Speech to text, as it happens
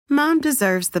Mom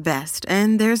deserves the best,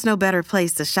 and there's no better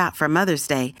place to shop for Mother's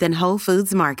Day than Whole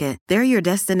Foods Market. They're your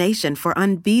destination for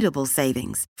unbeatable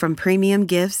savings, from premium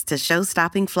gifts to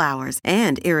show-stopping flowers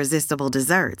and irresistible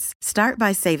desserts. Start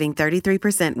by saving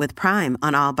 33% with Prime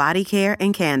on all body care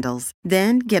and candles.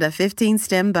 Then get a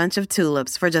 15-stem bunch of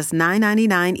tulips for just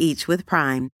 $9.99 each with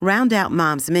Prime. Round out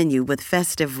Mom's menu with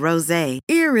festive rosé,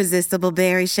 irresistible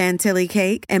berry chantilly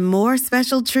cake, and more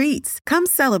special treats. Come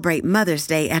celebrate Mother's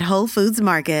Day at Whole Foods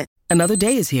Market. Another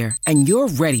day is here, and you're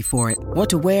ready for it. What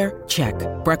to wear? Check.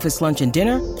 Breakfast, lunch, and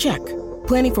dinner? Check.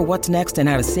 Planning for what's next and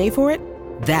how to save for it?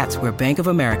 That's where Bank of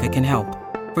America can help.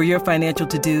 For your financial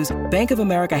to-dos, Bank of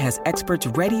America has experts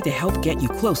ready to help get you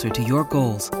closer to your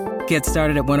goals. Get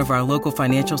started at one of our local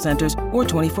financial centers or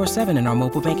 24/7 in our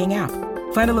mobile banking app.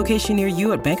 Find a location near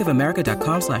you at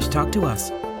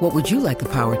bankofamerica.com/talktous. What would you like the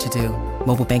power to do?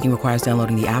 Mobile banking requires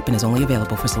downloading the app and is only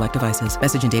available for select devices.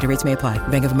 Message and data rates may apply.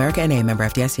 Bank of America N.A., member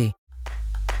FDIC.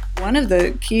 One of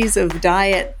the keys of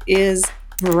diet is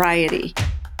variety.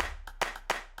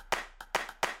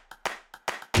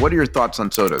 What are your thoughts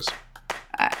on sodas?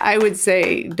 I would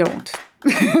say don't.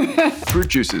 Fruit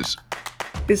juices.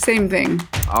 The same thing.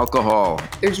 Alcohol.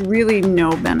 There's really no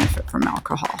benefit from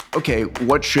alcohol. Okay,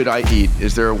 what should I eat?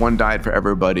 Is there one diet for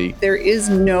everybody? There is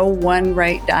no one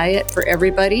right diet for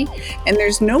everybody, and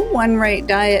there's no one right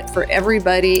diet for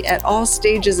everybody at all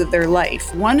stages of their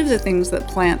life. One of the things that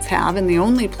plants have, and the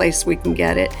only place we can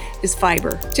get it, is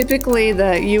fiber. Typically,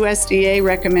 the USDA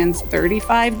recommends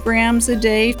 35 grams a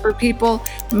day for people.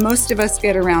 Most of us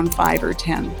get around 5 or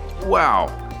 10.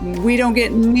 Wow. We don't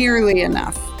get nearly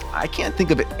enough. I can't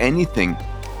think of anything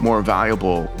more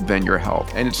valuable than your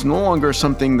health. And it's no longer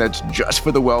something that's just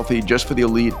for the wealthy, just for the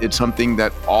elite. It's something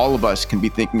that all of us can be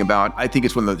thinking about. I think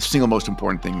it's one of the single most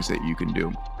important things that you can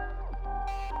do.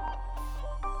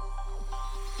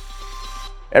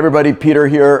 Everybody, Peter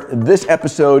here. This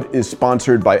episode is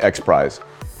sponsored by XPRIZE.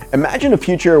 Imagine a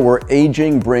future where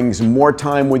aging brings more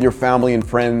time with your family and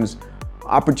friends,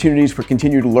 opportunities for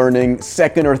continued learning,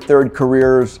 second or third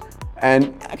careers,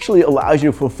 and actually allows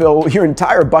you to fulfill your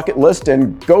entire bucket list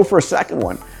and go for a second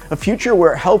one. A future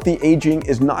where healthy aging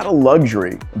is not a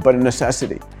luxury, but a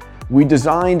necessity. We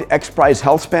designed XPRIZE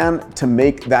HealthSpan to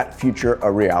make that future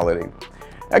a reality.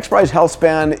 XPRIZE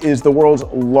HealthSpan is the world's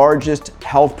largest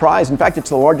health prize. In fact, it's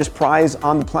the largest prize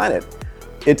on the planet.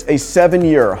 It's a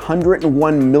 7-year,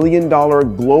 $101 million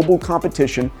global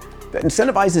competition that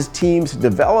incentivizes teams to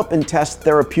develop and test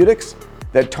therapeutics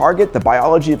that target the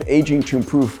biology of aging to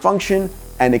improve function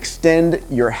and extend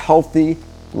your healthy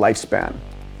lifespan.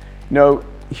 Now,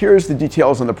 here's the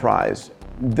details on the prize.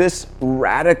 This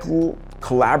radical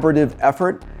collaborative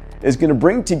effort is going to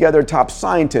bring together top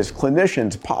scientists,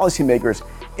 clinicians, policymakers,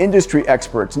 industry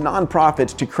experts,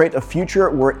 nonprofits to create a future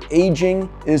where aging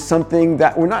is something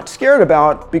that we're not scared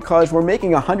about because we're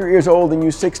making 100 years old and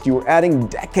you 60. We're adding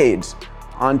decades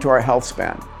onto our health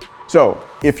span. So,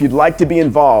 if you'd like to be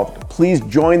involved, please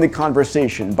join the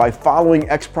conversation by following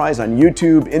XPRIZE on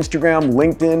YouTube, Instagram,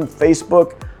 LinkedIn,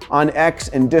 Facebook, on X,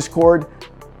 and Discord,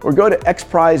 or go to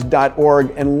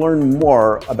xprize.org and learn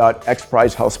more about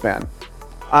XPRIZE HealthSpan.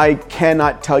 I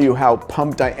cannot tell you how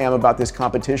pumped I am about this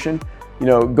competition. You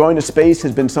know, going to space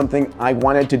has been something I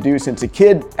wanted to do since a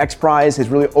kid. XPRIZE has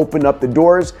really opened up the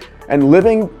doors, and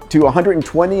living to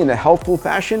 120 in a healthful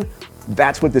fashion,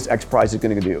 that's what this XPRIZE is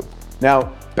going to do.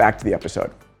 Now, back to the episode.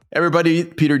 Everybody,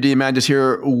 Peter Diamandis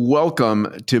here.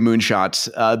 Welcome to Moonshots.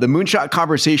 The Moonshot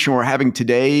conversation we're having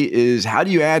today is how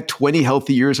do you add 20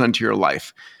 healthy years onto your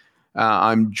life?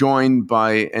 I'm joined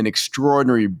by an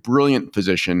extraordinary, brilliant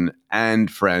physician and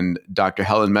friend, Dr.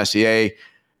 Helen Messier.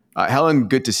 Helen,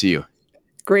 good to see you.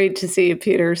 Great to see you,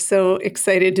 Peter. So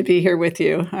excited to be here with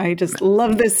you. I just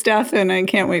love this stuff and I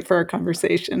can't wait for our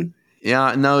conversation.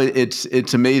 Yeah, no, it's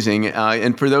amazing.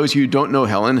 And for those who don't know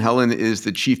Helen, Helen is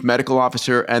the Chief Medical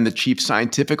Officer and the Chief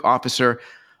Scientific Officer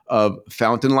of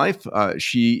Fountain Life.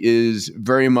 She is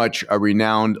very much a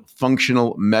renowned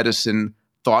functional medicine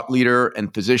thought leader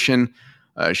and physician.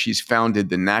 She's founded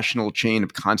the national chain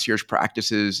of concierge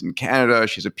practices in Canada.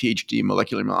 She has a PhD in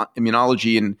molecular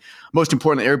immunology. And most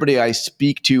importantly, everybody I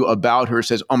speak to about her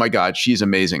says, oh my God, she's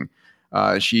amazing.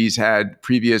 She's had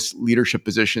previous leadership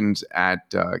positions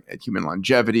at Human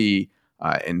Longevity,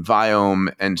 and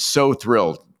Viome, and so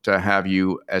thrilled to have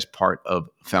you as part of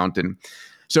Fountain.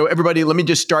 So everybody, let me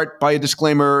just start by a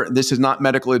disclaimer. This is not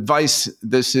medical advice.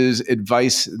 This is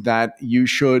advice that you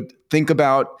should think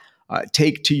about,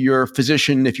 take to your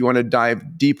physician if you want to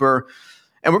dive deeper.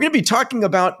 And we're going to be talking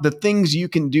about the things you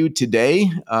can do today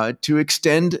to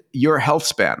extend your health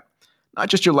span, not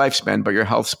just your lifespan, but your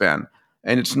health span.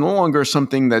 And it's no longer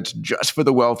something that's just for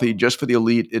the wealthy, just for the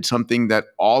elite. It's something that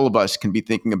all of us can be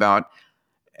thinking about.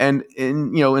 And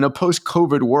in a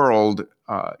post-COVID world,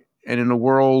 and in a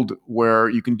world where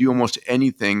you can do almost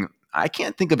anything, I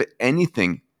can't think of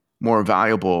anything more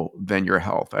valuable than your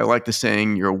health. I like the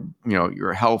saying,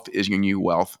 your health is your new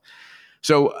wealth.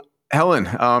 So, Helen,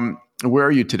 where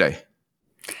are you today?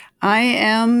 I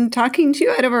am talking to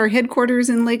you out of our headquarters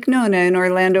in Lake Nona in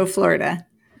Orlando, Florida.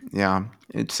 Yeah,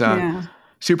 it's Yeah.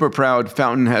 super proud.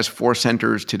 Fountain has 4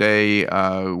 centers today.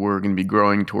 We're going to be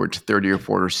growing towards 30 or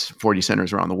 40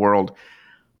 centers around the world.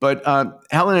 But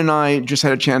Helen and I just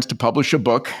had a chance to publish a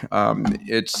book.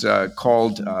 It's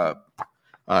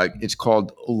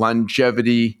called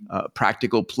Longevity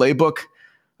Practical Playbook.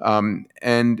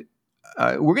 And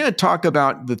we're going to talk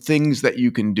about the things that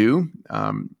you can do.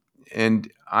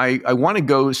 And I want to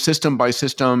go system by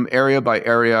system, area by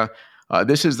area.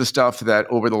 This is the stuff that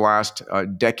over the last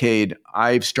decade,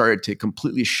 I've started to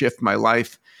completely shift my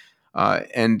life.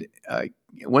 And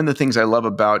one of the things I love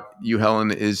about you,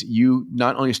 Helen, is you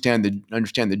not only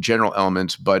understand the general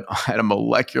elements, but at a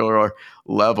molecular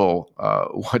level,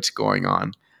 what's going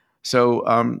on.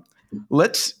 So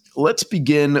let's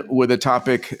begin with a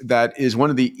topic that is one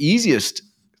of the easiest,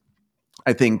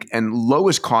 I think, and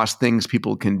lowest cost things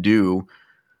people can do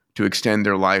to extend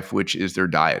their life, which is their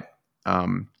diet.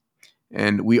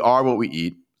 And we are what we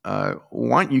eat.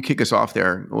 Why don't you kick us off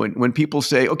there? When people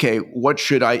say, okay, what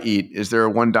should I eat? Is there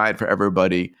one diet for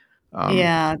everybody?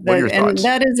 Yeah, What are your thoughts?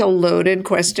 that is a loaded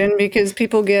question because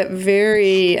people get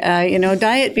very,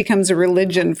 diet becomes a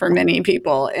religion for many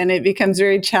people and it becomes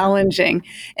very challenging.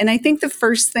 And I think the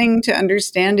first thing to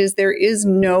understand is there is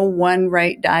no one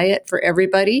right diet for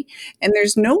everybody. And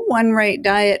there's no one right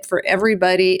diet for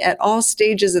everybody at all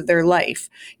stages of their life.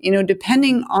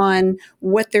 Depending on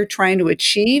what they're trying to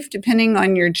achieve, depending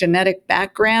on your genetic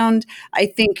background, I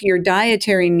think your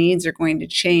dietary needs are going to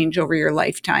change over your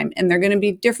lifetime and they're going to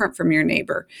be different from your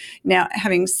neighbor. Now,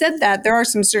 having said that, there are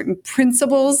some certain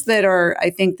principles that are, I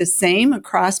think, the same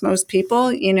across most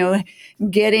people.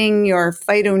 Getting your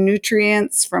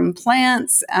phytonutrients from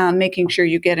plants, making sure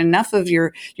you get enough of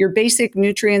your basic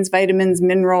nutrients, vitamins,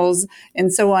 minerals,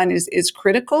 and so on is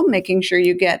critical. Making sure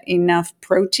you get enough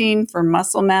protein for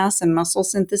muscle mass and muscle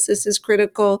synthesis is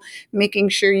critical. Making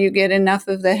sure you get enough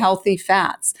of the healthy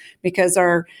fats because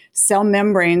our cell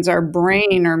membranes, our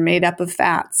brain are made up of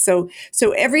fats. So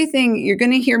everything you're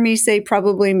going to hear me say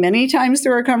probably many times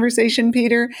through our conversation,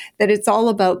 Peter, that it's all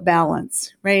about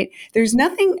balance, right? There's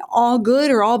nothing all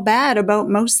good or all bad about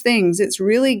most things. It's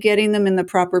really getting them in the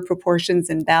proper proportions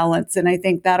and balance. And I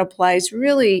think that applies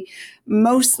really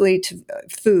mostly to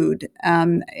food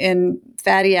and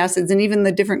fatty acids and even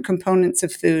the different components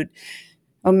of food.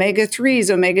 Omega-3s,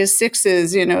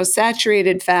 omega-6s,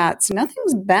 saturated fats.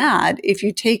 Nothing's bad if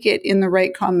you take it in the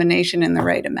right combination in the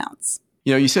right amounts.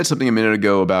 You said something a minute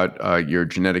ago about your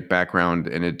genetic background,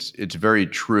 and it's very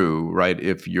true, right?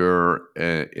 If you're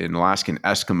an Alaskan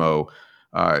Eskimo,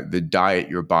 the diet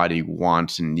your body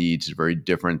wants and needs is very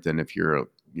different than if you're of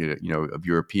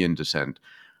European descent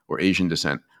or Asian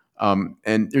descent.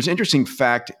 And there's an interesting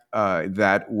fact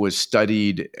that was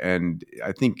studied and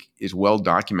I think is well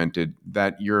documented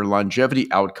that your longevity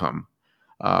outcome,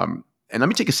 and let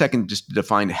me take a second just to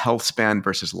define health span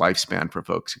versus lifespan for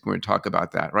folks. We're going to talk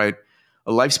about that, right?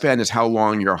 A lifespan is how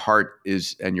long your heart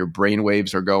is and your brain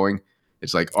waves are going.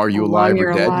 It's like, are you How long alive or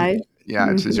you're dead? alive. Yeah,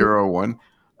 it's a 0 or 1.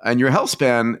 And your health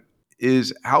span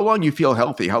is how long you feel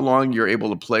healthy, how long you're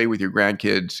able to play with your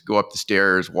grandkids, go up the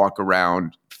stairs, walk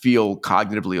around, feel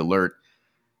cognitively alert.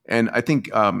 And I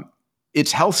think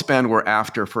it's health span we're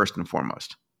after first and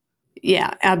foremost.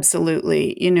 Yeah,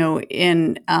 absolutely.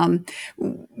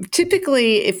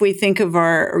 Typically, if we think of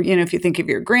if you think of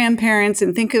your grandparents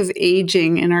and think of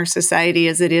aging in our society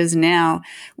as it is now,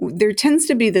 there tends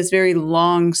to be this very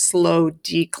long, slow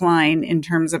decline in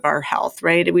terms of our health,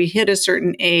 right? We hit a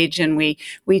certain age and we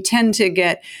tend to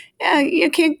get, you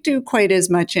can't do quite as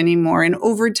much anymore. And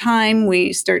over time,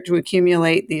 we start to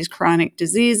accumulate these chronic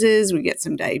diseases. We get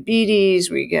some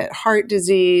diabetes, we get heart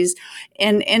disease,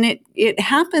 and it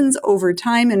happens over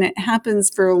time and it happens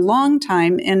for a long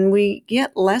time. And we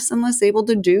get less and less able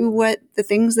to do the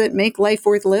things that make life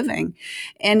worth living.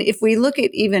 And if we look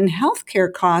at even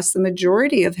healthcare costs, the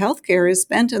majority of healthcare is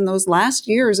spent in those last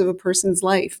years of a person's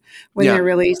life when they're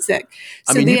really sick.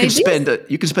 I mean, you can spend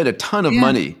a ton of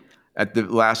money at the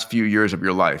last few years of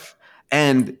your life.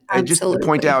 And just to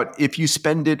point out, if you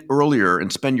spend it earlier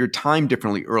and spend your time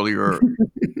differently earlier,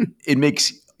 it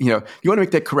makes, you want to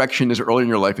make that correction as early in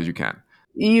your life as you can.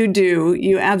 You do.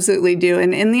 You absolutely do.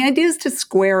 And the idea is to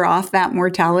square off that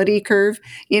mortality curve.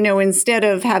 Instead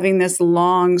of having this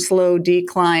long, slow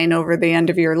decline over the end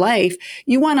of your life,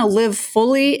 you want to live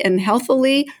fully and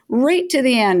healthily right to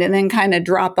the end and then kind of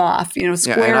drop off, Yeah, and I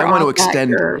square want to off that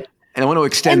extend, curve and I want to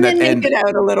extend and that then make end. it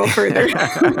out a little further.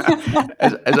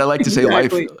 As I like to say,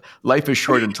 Exactly. life is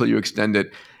short until you extend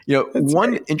it. That's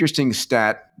One right. interesting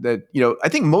stat that I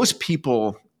think most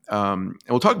people, and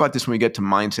we'll talk about this when we get to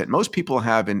mindset. Most people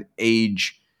have an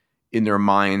age in their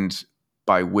minds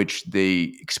by which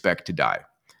they expect to die,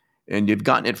 and they've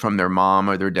gotten it from their mom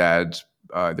or their dads,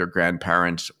 their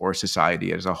grandparents, or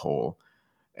society as a whole.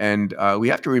 And we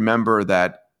have to remember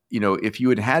that if you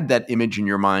had had that image in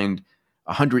your mind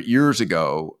 100 years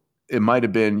ago, it might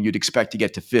have been you'd expect to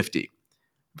get to 50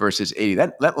 versus 80.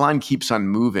 That line keeps on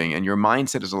moving, and your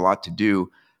mindset has a lot to do.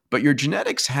 But your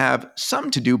genetics have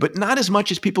some to do, but not as much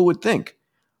as people would think,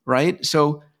 right?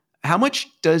 So how much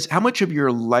of your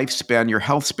lifespan, your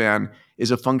health span,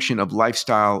 is a function of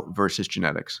lifestyle versus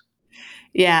genetics?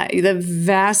 Yeah, the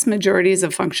vast majority is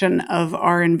a function of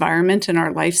our environment and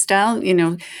our lifestyle.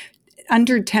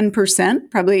 Under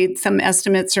 10%, probably some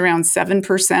estimates around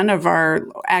 7% of our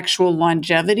actual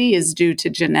longevity is due to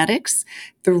genetics.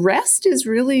 The rest is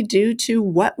really due to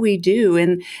what we do.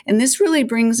 And this really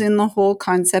brings in the whole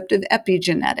concept of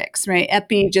epigenetics, right?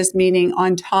 Epi just meaning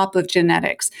on top of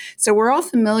genetics. So we're all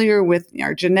familiar with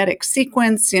our genetic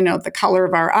sequence, the color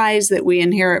of our eyes that we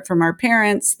inherit from our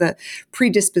parents, the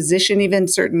predisposition, even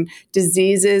certain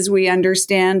diseases we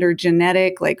understand are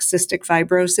genetic, like cystic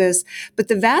fibrosis. But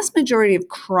the vast majority of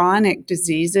chronic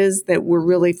diseases that we're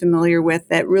really familiar with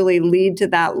that really lead to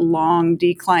that long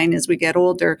decline as we get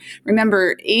older,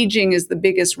 remember, aging is the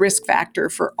biggest risk factor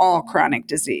for all chronic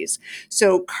disease.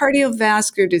 So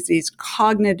cardiovascular disease,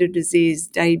 cognitive disease,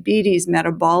 diabetes,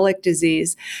 metabolic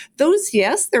disease, those,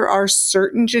 yes, there are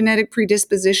certain genetic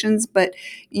predispositions, but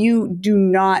you do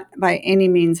not by any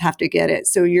means have to get it.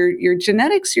 So your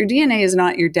genetics, your DNA is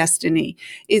not your destiny.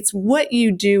 It's what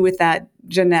you do with that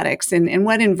genetics and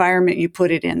what environment you put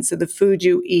it in. So the food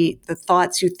you eat, the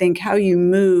thoughts you think, how you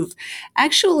move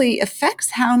actually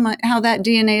affects how that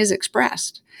DNA is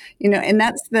expressed. And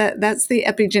that's the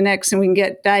epigenetics, and we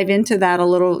can dive into that a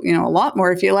little, a lot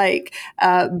more if you like.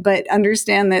 But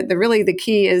understand that the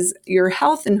key is your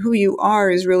health and who you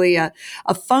are is really a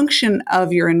function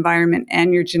of your environment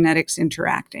and your genetics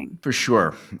interacting. For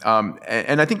sure.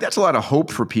 And I think that's a lot of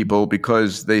hope for people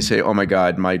because they say, oh my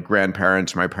God, my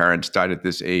grandparents, my parents died at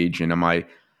this age. And am I,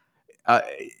 uh,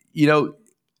 you know,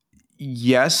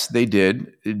 yes, they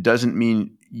did. It doesn't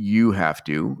mean you have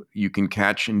to. You can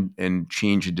catch and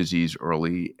change a disease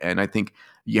early. And I think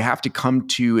you have to come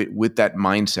to it with that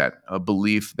mindset, a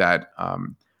belief that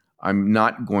I'm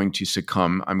not going to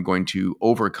succumb, I'm going to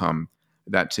overcome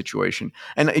that situation.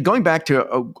 And going back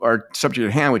to our subject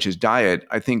at hand, which is diet,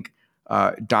 I think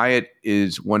diet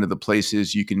is one of the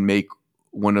places you can make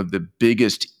one of the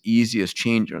biggest, easiest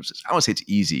changes. I won't say it's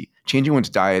easy. Changing one's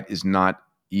diet is not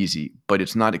easy, but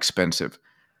it's not expensive,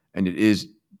 and it is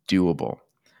doable.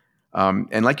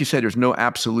 And like you said, there's no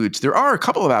absolutes. There are a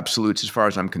couple of absolutes as far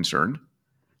as I'm concerned.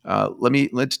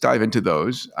 Let's dive into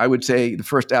those. I would say the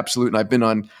first absolute, and I've been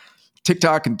on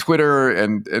TikTok and Twitter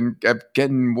and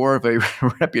getting more of a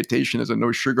reputation as a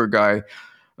no sugar guy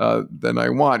than I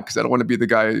want, because I don't want to be the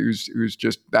guy who's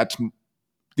just that's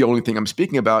the only thing I'm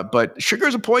speaking about. But sugar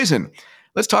is a poison.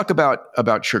 Let's talk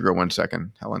about sugar 1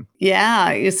 second, Helen.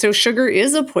 Yeah, so sugar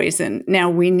is a poison. Now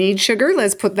we need sugar.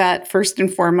 Let's put that first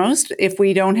and foremost. If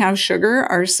we don't have sugar,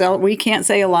 we can't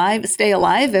stay alive.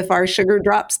 If our sugar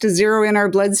drops to zero in our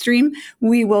bloodstream,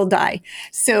 we will die.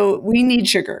 So we need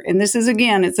sugar. And this is,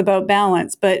 again, it's about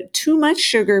balance, but too much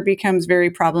sugar becomes very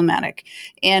problematic.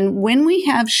 And when we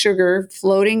have sugar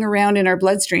floating around in our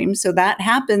bloodstream, so that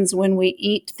happens when we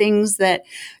eat things that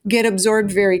get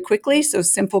absorbed very quickly. So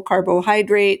simple carbohydrates,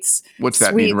 What's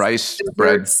that mean? sweets, Rice,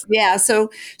 bread? desserts. Yeah.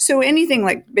 So anything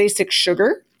like basic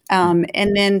sugar,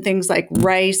 and then things like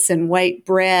rice and white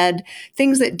bread,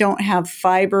 things that don't have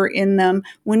fiber in them.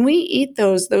 When we eat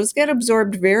those get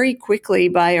absorbed very quickly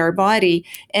by our body,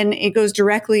 and it goes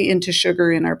directly into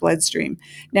sugar in our bloodstream.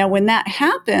 Now, when that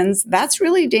happens, that's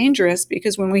really dangerous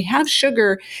because when we have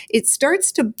sugar, it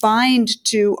starts to bind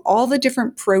to all the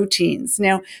different proteins.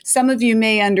 Now, some of you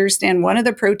may understand one of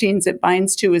the proteins it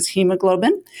binds to is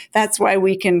hemoglobin. That's why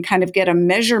we can kind of get a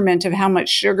measurement of how much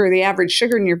sugar, the average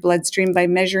sugar in your bloodstream, by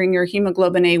measuring measuring your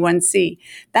hemoglobin A1C.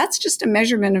 That's just a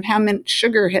measurement of how much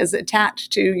sugar has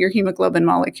attached to your hemoglobin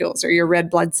molecules or your red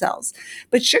blood cells.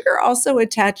 But sugar also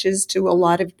attaches to a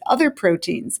lot of other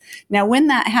proteins. Now, when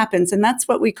that happens, and that's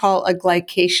what we call a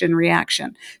glycation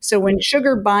reaction. So when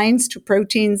sugar binds to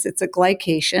proteins, it's a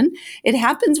glycation. It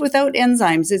happens without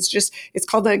enzymes. It's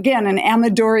called, again, an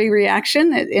Amadori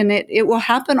reaction, and it will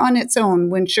happen on its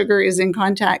own when sugar is in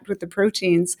contact with the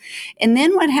proteins. And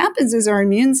then what happens is our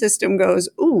immune system goes,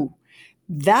 ooh,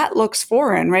 that looks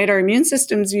foreign, right? Our immune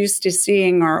system's used to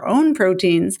seeing our own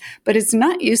proteins, but it's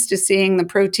not used to seeing the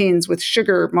proteins with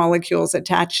sugar molecules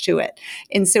attached to it.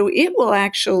 And so it will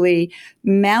actually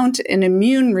mount an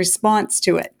immune response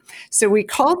to it. So we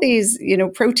call these,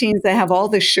 proteins that have all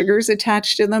the sugars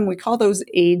attached to them, we call those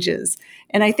AGEs.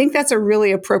 And I think that's a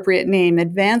really appropriate name,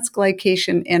 advanced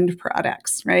glycation end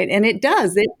products, right? And it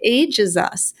ages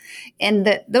us. And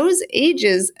that those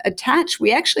AGEs attach,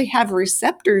 we actually have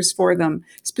receptors for them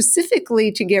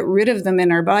specifically to get rid of them in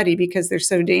our body because they're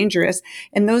so dangerous.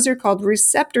 And those are called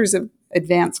receptors of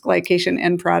advanced glycation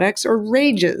end products, or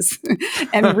RAGEs.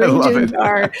 And RAGEs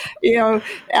are,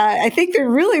 I think they're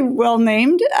really well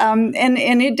named. And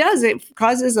it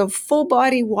causes a full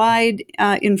body wide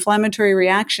inflammatory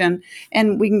reaction.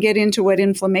 And we can get into what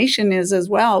inflammation is as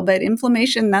well. But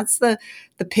inflammation, that's the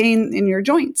pain in your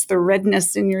joints, the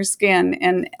redness in your skin.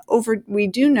 And we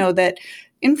do know that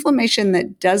inflammation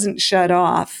that doesn't shut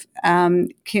off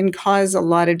can cause a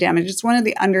lot of damage. It's one of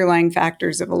the underlying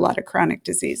factors of a lot of chronic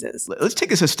diseases. Let's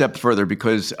take this a step further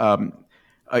because,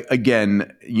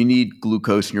 again, you need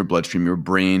glucose in your bloodstream. Your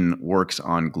brain works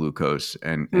on glucose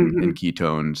and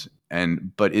ketones,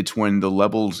 but it's when the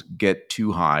levels get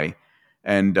too high,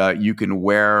 and you can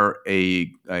wear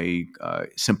a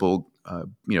simple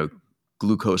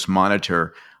glucose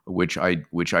monitor, which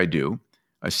I do.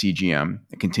 A CGM,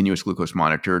 a continuous glucose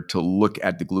monitor, to look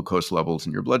at the glucose levels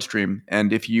in your bloodstream.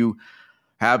 And if you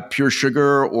have pure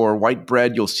sugar or white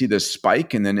bread, you'll see this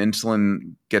spike, and then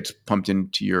insulin gets pumped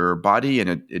into your body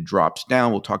and it drops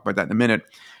down. We'll talk about that in a minute.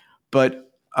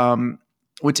 But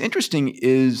what's interesting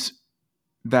is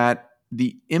that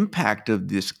the impact of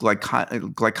this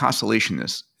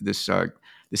glycosylation,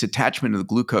 this attachment of the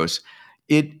glucose,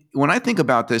 when I think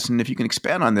about this, and if you can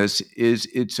expand on this,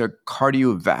 it's a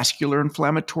cardiovascular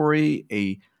inflammatory,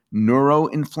 a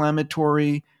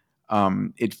neuroinflammatory.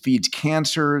 It feeds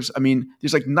cancers. I mean,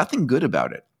 there's nothing good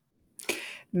about it.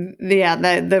 Yeah,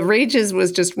 the RAGEs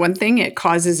was just one thing. It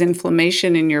causes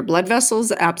inflammation in your blood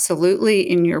vessels, absolutely,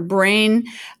 in your brain.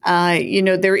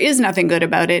 There is nothing good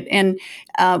about it. And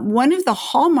one of the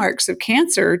hallmarks of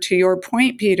cancer, to your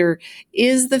point, Peter,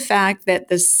 is the fact that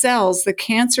the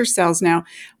cancer cells now,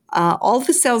 all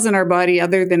the cells in our body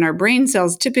other than our brain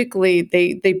cells, typically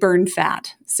they burn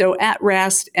fat. So at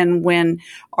rest, and when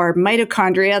our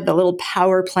mitochondria, the little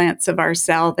power plants of our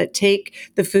cell that take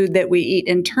the food that we eat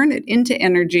and turn it into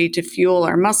energy to fuel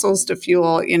our muscles, to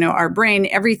fuel, our brain,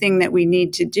 everything that we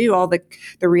need to do, all the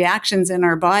reactions in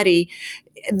our body,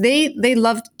 they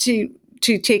love to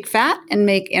take fat and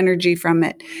make energy from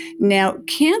it. Now,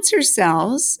 cancer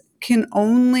cells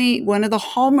one of the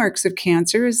hallmarks of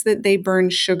cancer is that they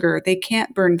burn sugar. They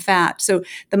can't burn fat. So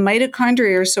the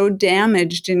mitochondria are so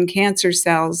damaged in cancer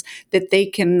cells that they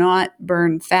cannot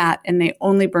burn fat, and they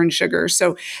only burn sugar.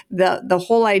 So the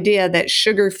whole idea that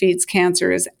sugar feeds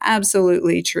cancer is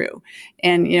absolutely true.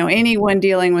 And, anyone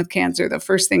dealing with cancer, the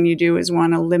first thing you do is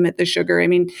want to limit the sugar. I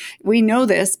mean, we know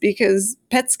this because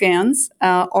PET scans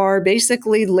are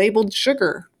basically labeled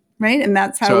sugar, right? And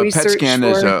that's how we search for... So a PET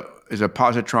scan is a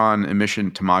positron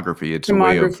emission tomography. It's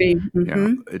tomography. A way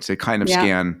of, it's a kind of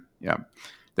scan. Yeah.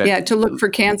 To look for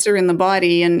cancer in the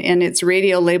body, and it's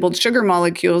radio labeled sugar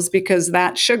molecules because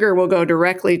that sugar will go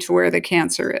directly to where the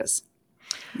cancer is.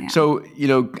 Yeah. So,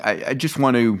 I just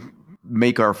want to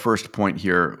make our first point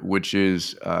here, which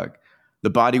is the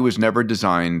body was never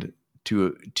designed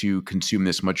to consume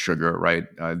this much sugar, right?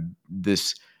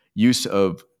 This use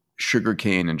of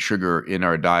sugarcane and sugar in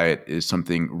our diet is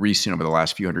something recent over the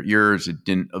last few hundred years. It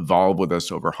didn't evolve with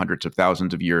us over hundreds of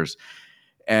thousands of years.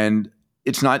 And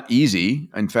it's not easy.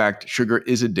 In fact, sugar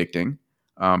is addicting.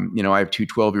 I have two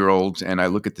 12-year-olds, and I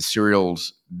look at the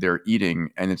cereals they're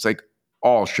eating, and it's like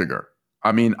all sugar.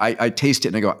 I mean, I taste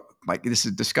it and I go, this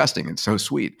is disgusting. It's so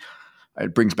sweet.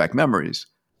 It brings back memories.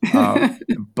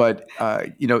 But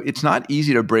it's not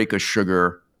easy to break a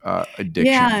sugar addiction.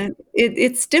 Yeah.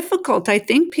 It's difficult. I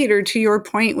think, Peter, to your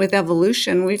point with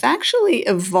evolution, we've actually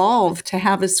evolved to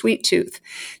have a sweet tooth.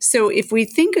 So if we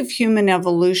think of human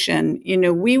evolution,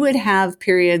 we would have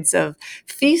periods of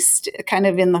feast kind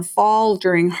of in the fall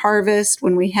during harvest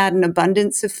when we had an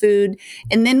abundance of food.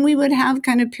 And then we would have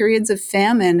kind of periods of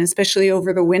famine, especially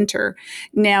over the winter.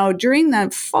 Now, during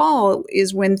that fall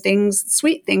is when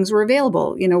sweet things were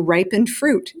available. Ripened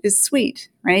fruit is sweet,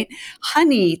 right?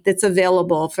 Honey that's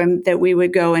available from that we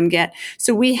would go and get.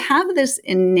 So we have this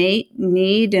innate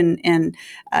need, and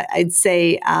I'd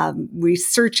say we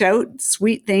search out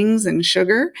sweet things and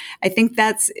sugar. I think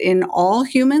that's in all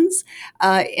humans.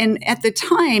 And at the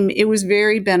time, it was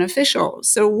very beneficial.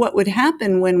 So what would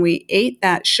happen when we ate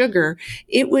that sugar?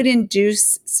 It would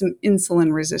induce some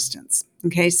insulin resistance.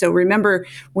 Okay, so remember,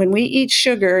 when we eat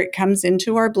sugar, it comes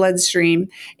into our bloodstream,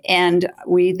 and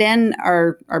we then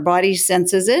our body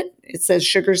senses it. It says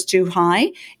sugar's too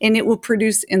high, and it will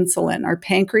produce insulin. Our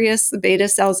pancreas, the beta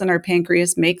cells in our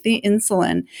pancreas, make the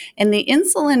insulin, and the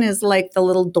insulin is like the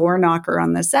little door knocker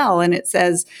on the cell, and it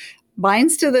says,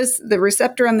 binds to the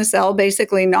receptor on the cell,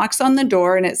 basically knocks on the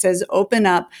door, and it says, open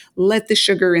up, let the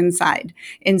sugar inside.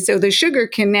 And so the sugar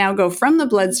can now go from the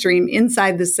bloodstream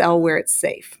inside the cell where it's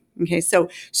safe. Okay, so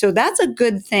that's a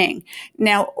good thing.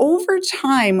 Now, over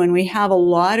time, when we have a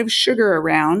lot of sugar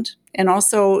around, and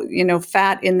also,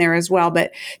 fat in there as well,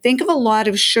 but think of a lot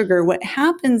of sugar, what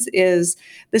happens is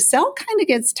the cell kind of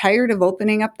gets tired of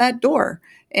opening up that door.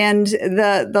 And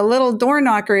the little door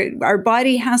knocker, our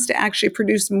body has to actually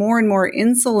produce more and more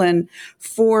insulin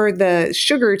for the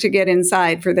sugar to get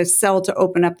inside, for the cell to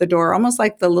open up the door, almost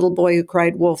like the little boy who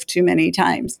cried wolf too many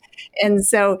times. And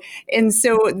so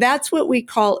that's what we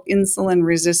call insulin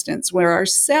resistance, where our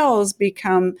cells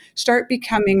start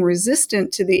becoming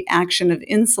resistant to the action of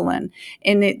insulin.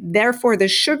 And therefore the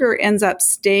sugar ends up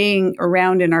staying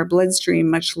around in our bloodstream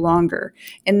much longer.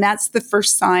 And that's the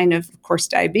first sign of course,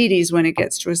 diabetes when it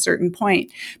gets to a certain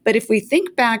point. But if we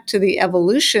think back to the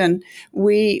evolution,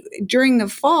 during the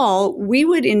fall, we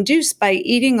would induce by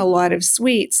eating a lot of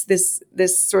sweets, this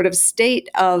sort of state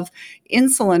of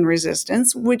insulin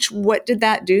resistance, which what did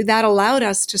that do? That allowed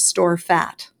us to store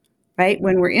fat. Right?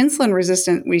 When we're insulin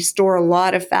resistant, we store a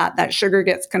lot of fat. That sugar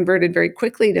gets converted very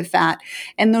quickly to fat.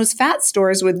 And those fat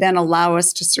stores would then allow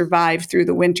us to survive through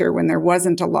the winter when there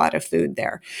wasn't a lot of food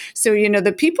there. So,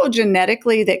 the people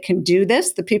genetically that can do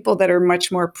this, the people that are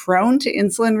much more prone to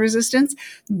insulin resistance,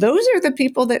 those are the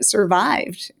people that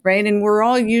survived, right? And we're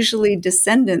all usually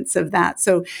descendants of that.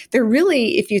 So they're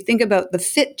really, if you think about the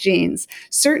fit genes,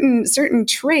 certain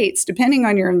traits, depending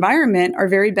on your environment, are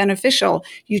very beneficial.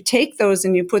 You take those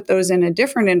and you put those in a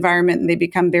different environment and they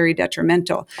become very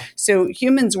detrimental. So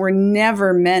humans were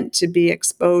never meant to be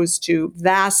exposed to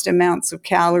vast amounts of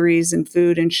calories and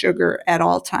food and sugar at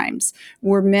all times.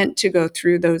 We're meant to go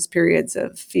through those periods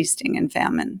of feasting and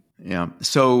famine. Yeah.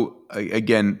 So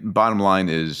again, bottom line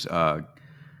is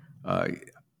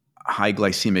high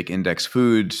glycemic index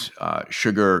foods,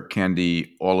 sugar,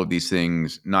 candy, all of these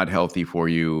things, not healthy for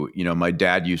you. My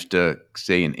dad used to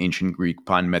say in ancient Greek,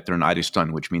 pan metron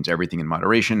ariston, which means everything in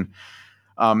moderation.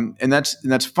 And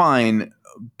that's fine,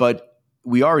 but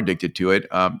we are addicted to it.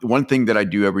 One thing that I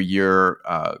do every year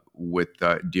with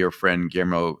dear friend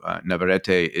Guillermo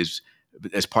Navarrete is,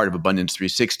 as part of Abundance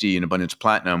 360 and Abundance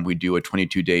Platinum, we do a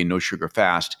 22-day no sugar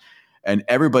fast, and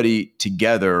everybody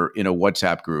together in a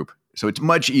WhatsApp group. So it's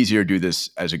much easier to do this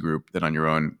as a group than on your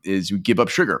own, is you give up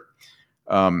sugar.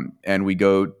 And we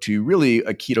go to really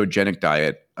a ketogenic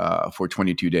diet for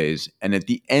 22 days. And at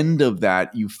the end of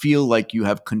that, you feel like you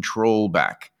have control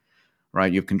back,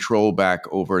 right? You have control back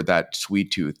over that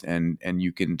sweet tooth, and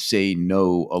you can say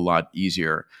no a lot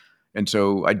easier. And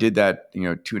so I did that,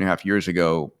 2.5 years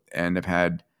ago, and have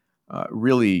had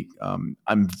really,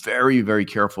 I'm very, very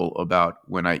careful about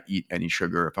when I eat any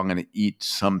sugar. If I'm going to eat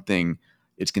something,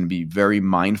 it's going to be very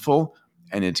mindful,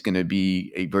 and it's going to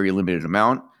be a very limited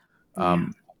amount.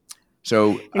 And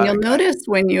you'll notice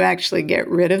when you actually get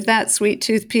rid of that sweet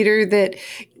tooth, Peter, that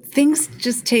things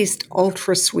just taste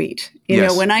ultra sweet.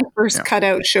 When I first cut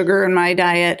out sugar in my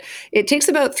diet, it takes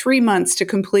about 3 months to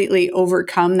completely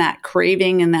overcome that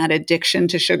craving and that addiction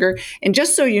to sugar. And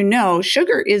just so you know,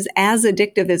 sugar is as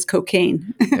addictive as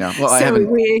cocaine. Yeah, well, I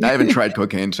haven't tried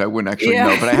cocaine, so I wouldn't actually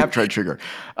know, but I have tried sugar.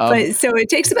 But so it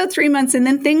takes about 3 months. And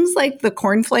then things like the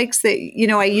cornflakes that,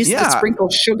 I used to sprinkle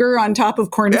sugar on top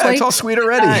of cornflakes. Yeah, it's all sweet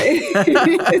already.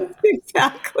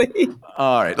 Exactly.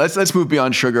 All right, let's move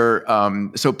beyond sugar.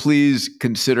 So please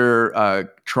consider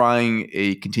trying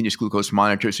a continuous glucose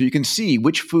monitor so you can see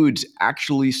which foods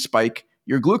actually spike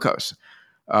your glucose.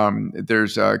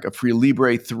 There's a free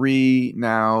Libre 3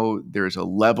 now. There's a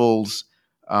Levels.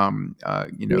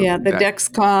 Yeah, the that uses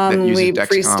Dexcom.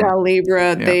 Freestyle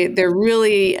Libra, Yeah. they're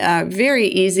really very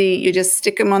easy. You just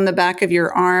stick them on the back of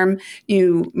your arm.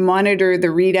 You monitor the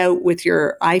readout with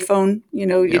your iPhone.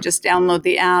 You Yeah. just download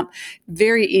the app.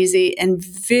 Very easy and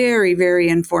very, very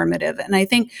informative. And I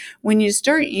think when you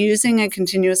start using a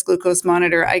continuous glucose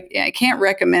monitor, I can't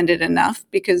recommend it enough,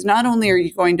 because not only are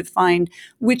you going to find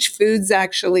which foods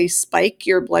actually spike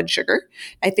your blood sugar,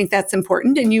 I think that's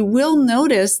important. And you will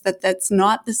notice that that's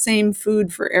not the same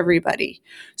food for everybody.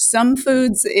 Some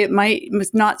foods, it might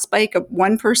not spike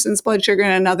one person's blood sugar,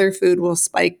 and another food will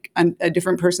spike a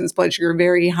different person's blood sugar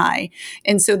very high.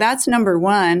 And so that's number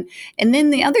one. And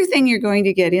then the other thing you're going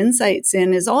to get insights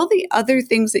in is all the other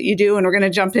things that you do. And we're going to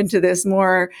jump into this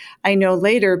more, I know,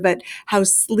 later, but how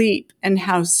sleep and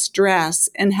how stress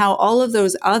and how all of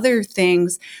those other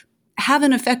things have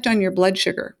an effect on your blood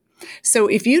sugar. So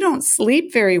if you don't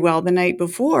sleep very well the night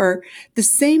before, the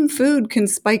same food can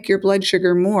spike your blood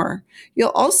sugar more. You'll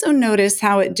also notice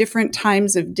how at different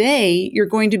times of day, you're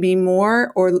going to be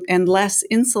more and less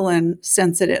insulin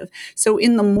sensitive. So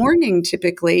in the morning,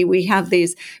 typically, we have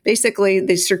basically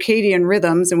the circadian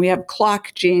rhythms, and we have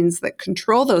clock genes that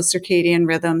control those circadian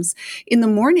rhythms. In the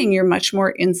morning, you're much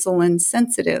more insulin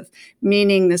sensitive,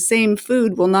 meaning the same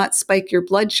food will not spike your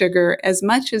blood sugar as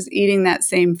much as eating that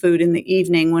same food in the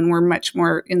evening when we're much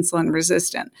more insulin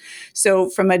resistant. So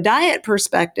from a diet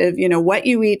perspective, what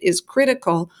you eat is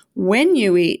critical. When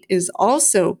you eat is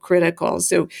also critical.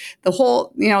 So the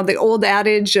whole, the old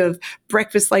adage of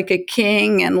breakfast like a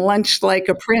king and lunch like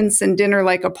a prince and dinner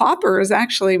like a pauper is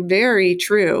actually very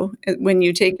true when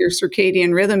you take your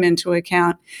circadian rhythm into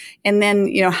account. And then,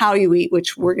 how you eat,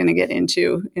 which we're going to get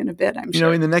into in a bit, I'm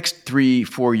sure. In the next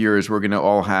 3-4 years, we're going to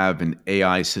all have an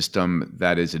AI system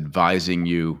that is advising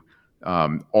you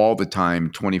all the time,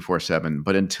 24/7.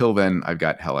 But until then, I've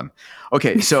got Helen.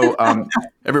 Okay, so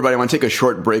everybody, I want to take a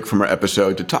short break from our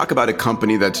episode to talk about a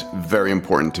company that's very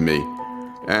important to me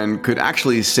and could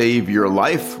actually save your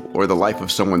life or the life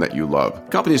of someone that you love.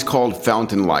 The company is called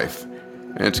Fountain Life,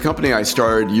 and it's a company I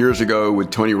started years ago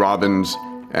with Tony Robbins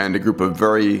and a group of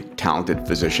very talented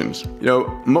physicians.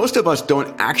 Most of us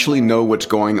don't actually know what's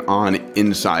going on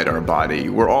inside our body.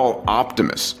 We're all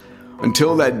optimists.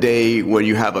 Until that day when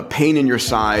you have a pain in your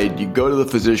side, you go to the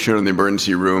physician in the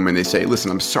emergency room and they say, listen,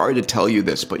 I'm sorry to tell you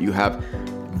this, but you have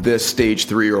this stage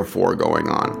 3 or 4 going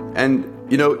on. And,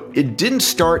 it didn't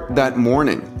start that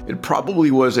morning. It probably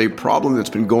was a problem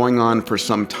that's been going on for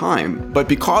some time. But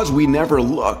because we never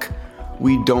look,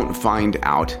 we don't find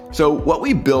out. So what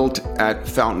we built at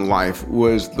Fountain Life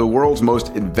was the world's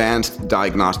most advanced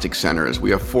diagnostic centers. We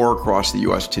have 4 across the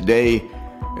US today,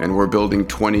 and we're building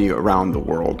 20 around the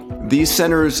world. These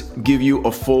centers give you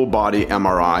a full body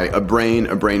MRI, a brain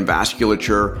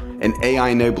vasculature, an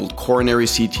AI-enabled coronary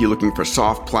CT looking for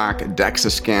soft plaque, a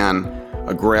DEXA scan,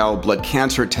 a GRAIL blood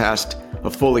cancer test, a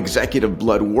full executive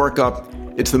blood workup.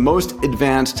 It's the most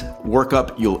advanced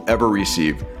workup you'll ever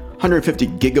receive. 150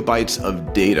 gigabytes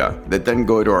of data that then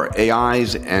go to our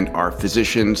AIs and our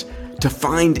physicians to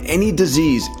find any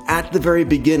disease at the very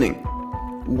beginning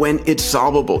when it's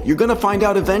solvable. You're going to find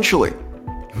out eventually.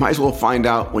 You might as well find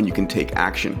out when you can take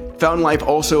action. Fountain Life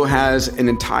also has an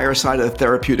entire side of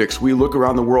therapeutics. We look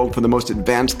around the world for the most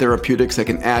advanced therapeutics that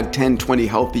can add 10, 20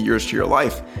 healthy years to your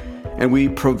life, and we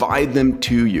provide them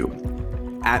to you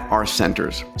at our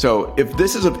centers. So if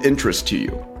this is of interest to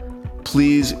you,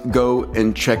 please go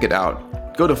and check it out.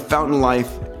 Go to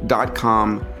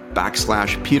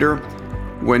fountainlife.com/Peter.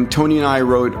 When Tony and I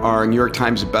wrote our New York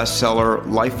Times bestseller,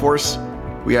 Life Force,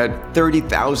 we had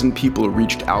 30,000 people who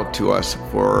reached out to us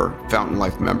for Fountain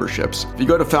Life memberships. If you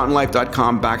go to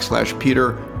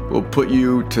fountainlife.com/Peter, we'll put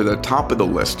you to the top of the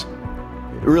list.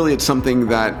 Really, it's something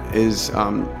that is,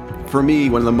 for me,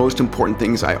 one of the most important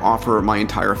things I offer my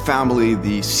entire family,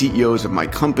 the CEOs of my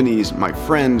companies, my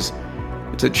friends.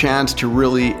 It's a chance to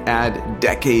really add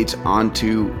decades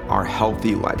onto our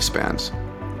healthy lifespans.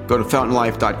 Go to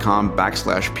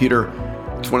fountainlife.com/Peter.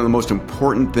 It's one of the most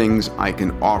important things I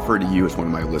can offer to you as one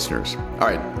of my listeners. All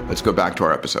right, let's go back to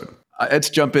our episode.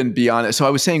 Let's jump in beyond it. So I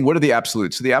was saying, what are the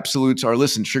absolutes? So the absolutes are,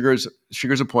 listen, sugar's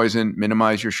a poison.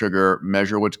 Minimize your sugar.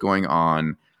 Measure what's going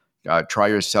on. Try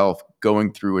yourself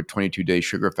going through a 22-day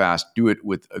sugar fast. Do it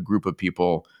with a group of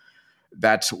people.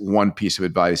 That's one piece of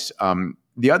advice.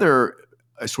 The other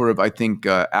sort of, I think,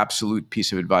 absolute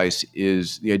piece of advice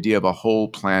is the idea of a whole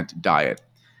plant diet,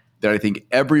 that I think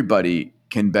everybody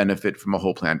can benefit from a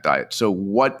whole plant diet. So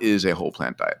what is a whole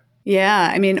plant diet?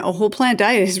 Yeah, I mean, a whole plant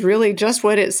diet is really just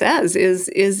what it says, is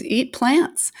eat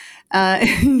plants.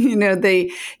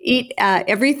 They eat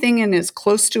everything in as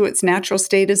close to its natural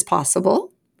state as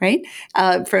possible, right?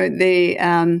 For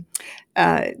the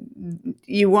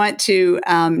You want to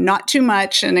not too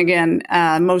much, and again,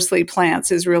 mostly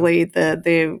plants is really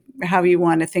the how you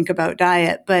want to think about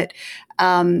diet. But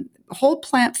whole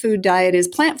plant food diet is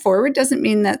plant forward. Doesn't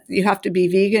mean that you have to be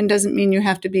vegan. Doesn't mean you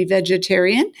have to be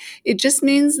vegetarian. It just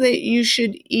means that you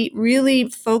should really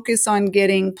focus on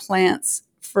getting plants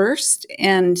first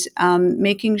and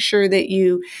making sure that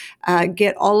you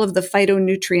get all of the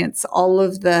phytonutrients, all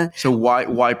of the. So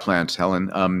why plants, Helen?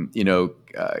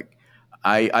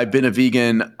 I've been a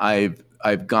vegan.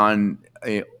 I've gone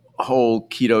a whole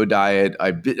keto diet.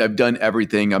 I've done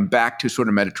everything. I'm back to sort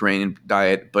of Mediterranean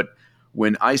diet. But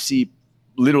when I see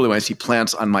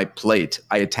plants on my plate,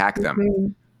 I attack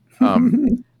them.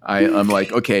 I'm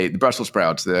like, okay, the Brussels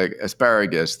sprouts, the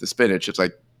asparagus, the spinach. It's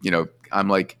like, I'm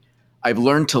like, I've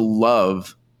learned to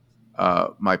love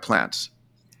my plants.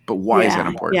 But why is that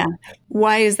important? Yeah.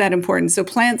 Why is that important? So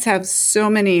plants have so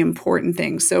many important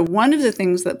things. So one of the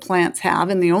things that plants have,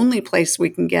 and the only place we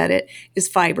can get it, is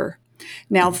fiber.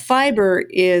 Now, fiber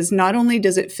is not only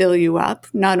does it fill you up,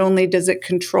 not only does it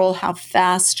control how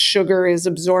fast sugar is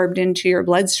absorbed into your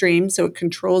bloodstream, so it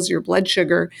controls your blood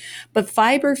sugar, but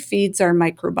fiber feeds our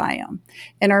microbiome.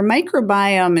 And our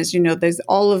microbiome, as you know, there's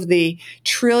all of the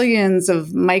trillions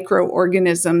of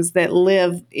microorganisms that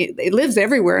live, it lives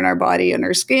everywhere in our body, in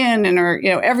our skin, and our,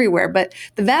 everywhere, but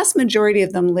the vast majority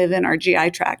of them live in our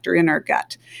GI tract or in our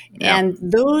gut. Yeah. And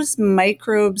those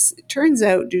microbes, turns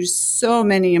out, do so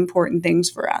many important things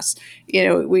for us.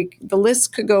 The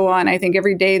list could go on. I think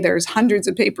every day there's hundreds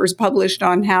of papers published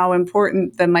on how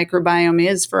important the microbiome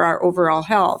is for our overall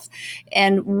health.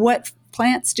 And what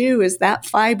plants do is that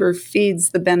fiber feeds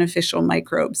the beneficial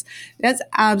microbes. That's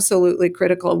absolutely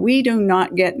critical. We do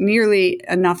not get nearly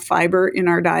enough fiber in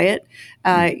our diet.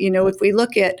 If we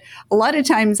look at, a lot of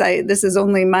times, this is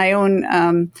only my own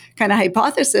kind of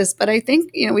hypothesis, but I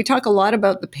think, we talk a lot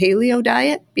about the paleo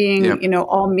diet being,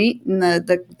 all meat and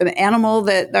the animal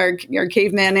that our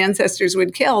caveman ancestors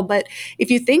would kill. But if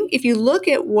you look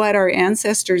at what our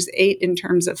ancestors ate in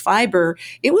terms of fiber,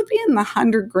 it would be in the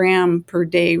 100 gram per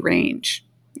day range.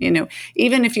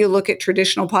 Even if you look at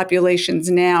traditional populations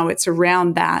now, it's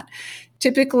around that.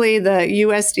 Typically, the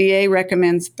USDA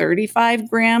recommends 35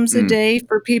 grams a day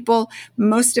for people.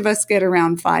 Most of us get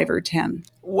around 5 or 10.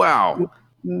 Wow.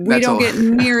 We don't get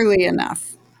nearly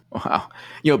enough. Wow.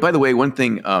 By the way, one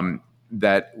thing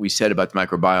that we said about the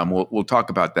microbiome, we'll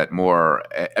talk about that more.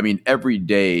 I mean, every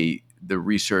day the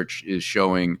research is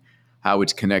showing how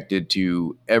it's connected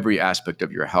to every aspect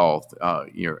of your health,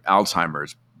 your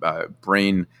Alzheimer's,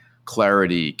 brain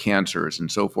clarity, cancers,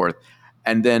 and so forth.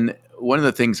 And then one of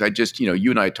the things I just, you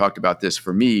and I talked about this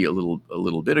for me a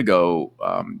little bit ago,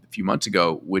 a few months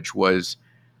ago, which was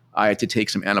I had to take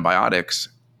some antibiotics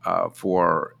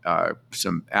for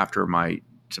some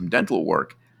dental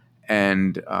work,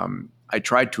 and I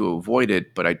tried to avoid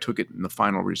it, but I took it in the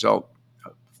final result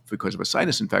because of a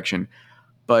sinus infection.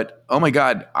 But oh my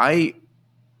God, I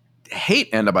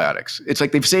hate antibiotics. It's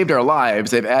like they've saved our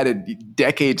lives. They've added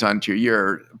decades onto your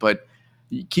year, but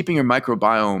keeping your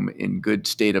microbiome in good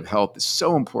state of health is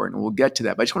so important. We'll get to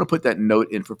that. But I just want to put that note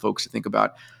in for folks to think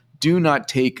about. Do not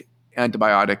take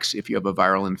antibiotics if you have a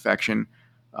viral infection.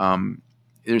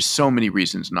 There's so many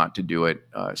reasons not to do it.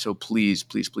 So please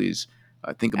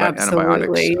think about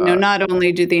antibiotics. Absolutely. Not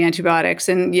only do the antibiotics,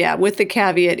 and with the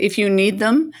caveat, if you need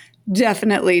them,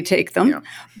 definitely take them. Yeah.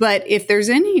 But if there's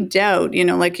any doubt,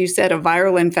 like you said, a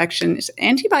viral infection,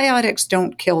 antibiotics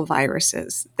don't kill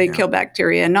viruses. They kill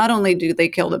bacteria. And not only do they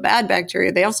kill the bad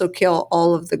bacteria, they also kill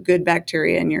all of the good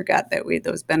bacteria in your gut,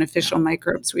 those beneficial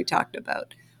microbes we talked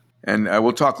about. And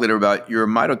we'll talk later about your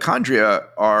mitochondria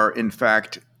are, in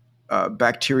fact,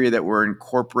 bacteria that were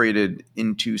incorporated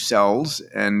into cells,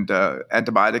 and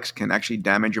antibiotics can actually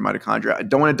damage your mitochondria. I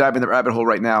don't want to dive in the rabbit hole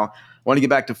right now. I want to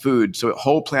get back to food. So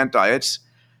whole plant diets.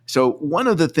 So one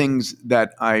of the things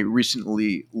that I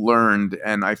recently learned,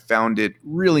 and I found it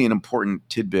really an important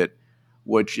tidbit,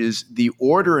 which is the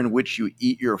order in which you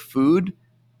eat your food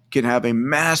can have a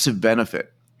massive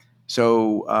benefit.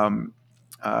 So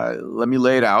let me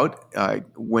lay it out.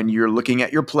 When you're looking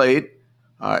at your plate,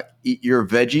 eat your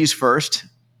veggies first,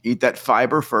 eat that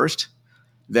fiber first,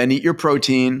 then eat your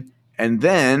protein, and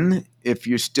then if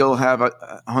you still have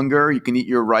a hunger, you can eat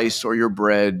your rice or your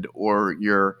bread or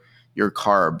your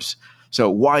carbs. So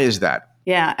why is that?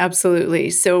 Yeah, absolutely.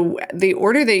 So the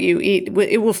order that you eat,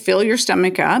 it will fill your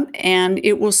stomach up and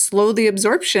it will slow the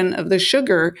absorption of the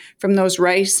sugar from those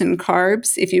rice and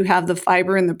carbs. If you have the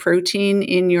fiber and the protein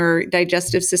in your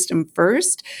digestive system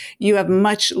first, you have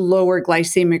much lower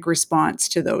glycemic response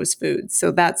to those foods.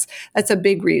 So that's a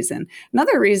big reason.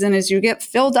 Another reason is you get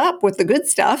filled up with the good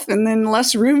stuff and then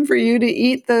less room for you to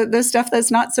eat the stuff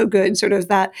that's not so good, sort of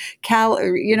that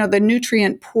the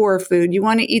nutrient poor food. You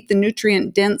want to eat the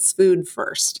nutrient dense food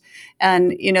first.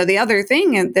 And, the other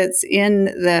thing that's in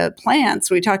the plants,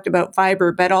 we talked about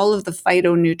fiber, but all of the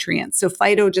phytonutrients. So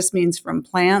phyto just means from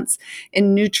plants,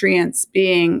 and nutrients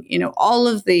being, all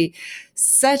of the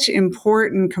such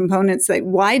important components. Like,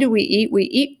 why do we eat? We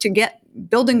eat to get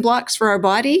building blocks for our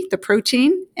body, the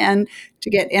protein, and to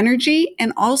get energy,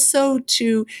 and also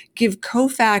to give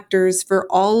cofactors for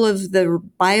all of the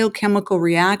biochemical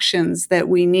reactions that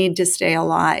we need to stay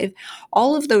alive.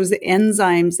 All of those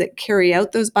enzymes that carry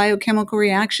out those biochemical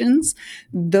reactions,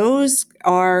 those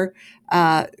are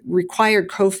required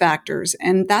cofactors.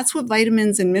 And that's what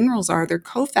vitamins and minerals are. They're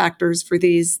cofactors for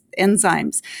these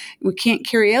enzymes. We can't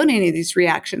carry out any of these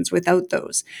reactions without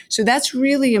those. So that's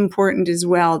really important as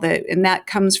well. And that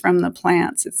comes from the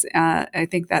plants. I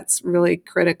think that's really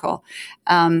critical.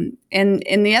 And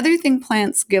the other thing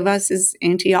plants give us is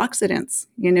antioxidants.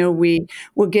 We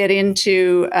will get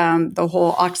into the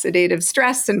whole oxidative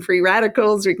stress and free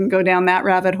radicals. We can go down that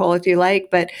rabbit hole if you like,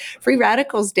 but free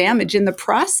radicals damage in the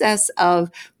process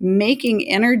of making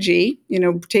energy,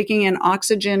 taking in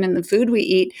oxygen in the food we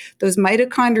eat, those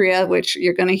mitochondria, which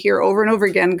you're going to hear over and over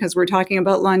again because we're talking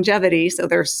about longevity, so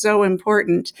they're so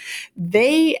important.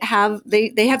 They have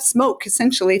smoke,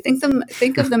 essentially. Think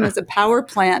of them as a power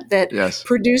plant that Yes.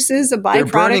 produces a byproduct. They're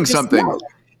burning of something. smoke.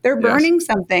 They're burning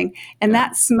something. And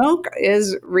that smoke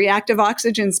is reactive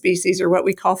oxygen species, or what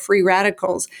we call free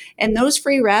radicals. And those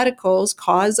free radicals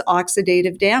cause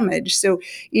oxidative damage. So,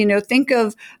 think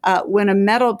of when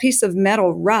a piece of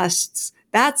metal rusts,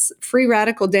 that's free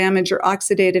radical damage or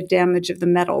oxidative damage of the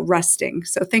metal rusting.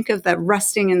 So think of the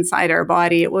rusting inside our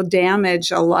body. It will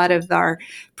damage a lot of our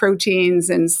proteins,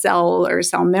 and cell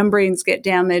membranes get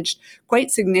damaged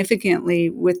quite significantly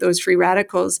with those free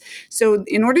radicals. So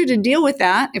in order to deal with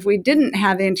that, if we didn't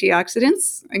have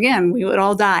antioxidants, again, we would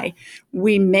all die.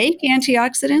 We make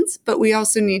antioxidants, but we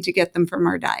also need to get them from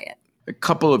our diet. A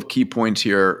couple of key points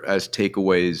here as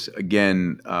takeaways.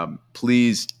 Again,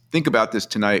 please think about this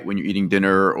tonight when you're eating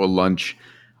dinner or lunch.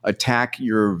 Attack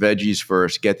your veggies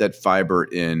first. Get that fiber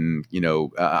in.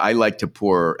 I like to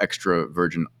pour extra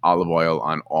virgin olive oil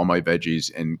on all my veggies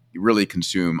and really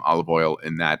consume olive oil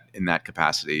in that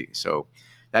capacity. So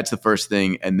that's the first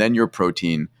thing. And then your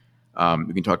protein.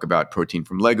 We can talk about protein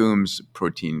from legumes,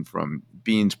 protein from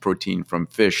beans, protein from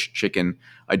fish, chicken.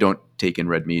 I don't take in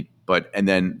red meat. And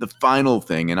then the final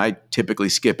thing, and I typically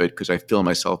skip it because I fill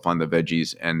myself on the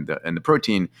veggies, and the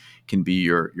protein can be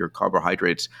your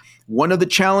carbohydrates. One of the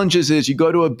challenges is you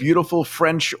go to a beautiful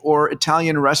French or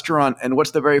Italian restaurant, and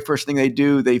what's the very first thing they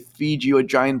do? They feed you a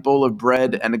giant bowl of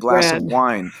bread and a glass of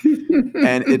wine.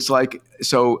 And it's like,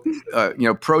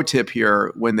 pro tip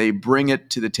here, when they bring it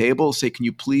to the table, say, can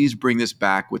you please bring this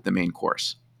back with the main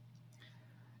course?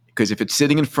 Because if it's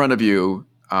sitting in front of you,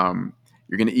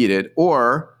 you're going to eat it.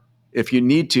 Or if you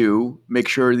need to, make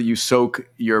sure that you soak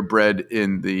your bread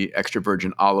in the extra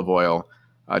virgin olive oil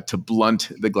to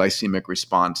blunt the glycemic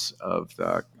response of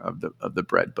the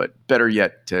bread. But better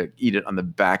yet, to eat it on the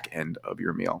back end of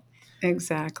your meal.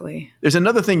 Exactly. There's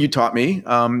another thing you taught me,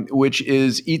 which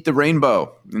is eat the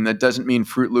rainbow. And that doesn't mean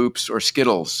Fruit Loops or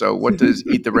Skittles. So what does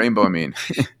eat the rainbow mean?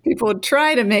 People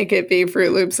try to make it be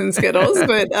Fruit Loops and Skittles,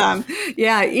 but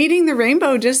eating the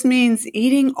rainbow just means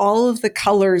eating all of the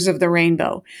colors of the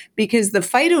rainbow, because the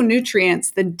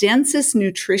phytonutrients, the densest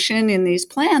nutrition in these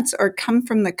plants, come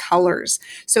from the colors.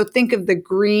 So think of the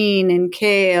green in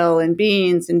kale and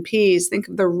beans and peas. Think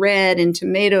of the red in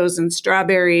tomatoes and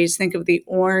strawberries. Think of the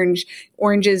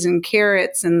oranges and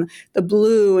carrots, and the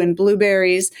blue and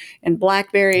blueberries and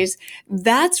blackberries.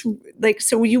 That's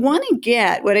so you want to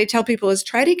get, what I tell people is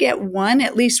try to get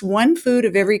at least one food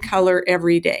of every color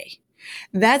every day.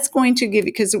 That's going to give,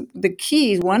 because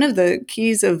one of the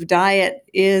keys of diet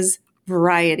is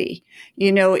variety.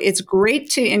 It's great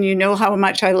to, and you know how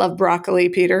much I love broccoli,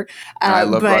 Peter. I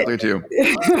love broccoli too.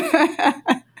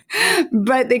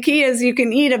 But the key is you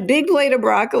can eat a big plate of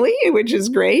broccoli, which is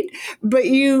great, but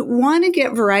you want to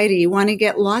get variety. You want to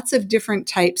get lots of different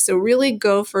types. So really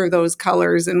go for those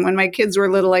colors. And when my kids were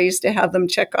little, I used to have them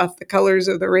check off the colors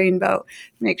of the rainbow,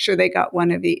 make sure they got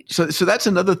one of each. So that's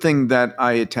another thing that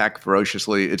I attack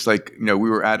ferociously. It's like, we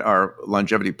were at our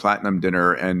longevity platinum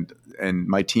dinner, and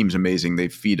my team's amazing. They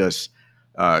feed us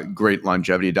great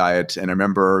longevity diet. And I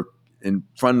remember in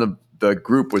front of the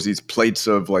group was these plates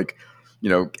of like,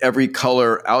 every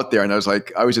color out there. And I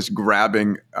was just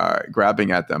grabbing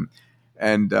at them.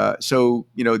 And so,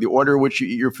 the order in which you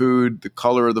eat your food, the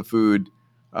color of the food,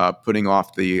 putting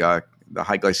off the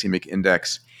high glycemic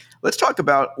index. Let's talk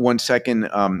about 1 second,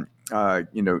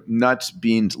 nuts,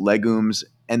 beans, legumes,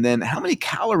 and then how many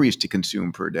calories to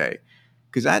consume per day?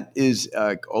 Because that is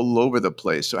all over the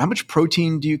place. So how much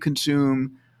protein do you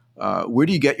consume? Where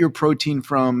do you get your protein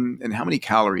from? And how many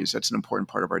calories? That's an important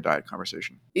part of our diet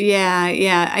conversation.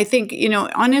 Yeah. I think,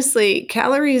 honestly,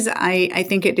 calories, I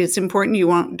think it is important. You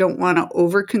don't want to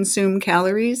overconsume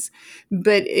calories.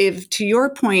 But to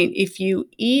your point, if you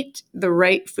eat the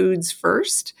right foods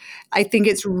first, I think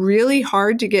it's really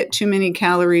hard to get too many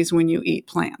calories when you eat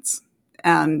plants.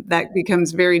 That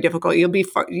becomes very difficult. You'll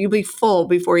be full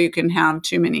before you can have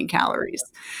too many calories,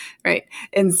 right?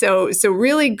 And so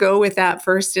really go with that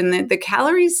first. And the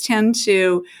calories tend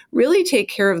to really take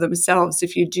care of themselves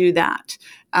if you do that.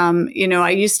 I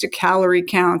used to calorie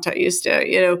count. I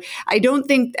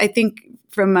think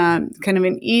from a kind of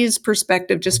an ease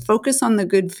perspective, just focus on the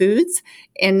good foods,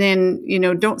 and then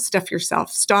don't stuff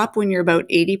yourself. Stop when you're about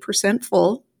 80%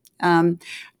 full.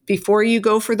 Before you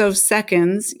go for those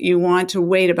seconds, you want to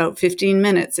wait about 15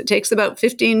 minutes. It takes about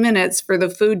 15 minutes for the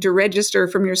food to register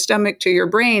from your stomach to your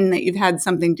brain that you've had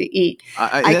something to eat.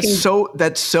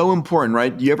 That's so important,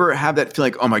 right? You ever have that feel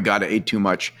like, oh my God, I ate too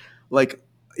much? Like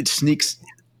it sneaks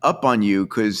up on you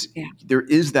because there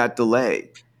is that delay.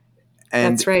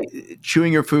 And that's right.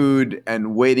 Chewing your food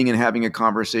and waiting and having a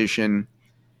conversation.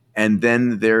 And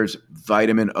then there's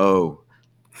vitamin O.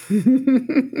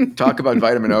 Talk about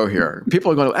vitamin O here.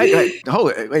 People are going,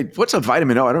 wait, what's a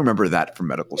vitamin O? I don't remember that from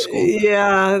medical school.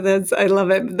 Yeah, I love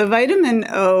it. The vitamin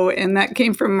O, and that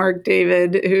came from Mark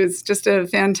David, who's just a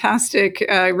fantastic,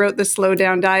 wrote the Slow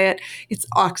Down Diet. It's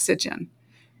oxygen.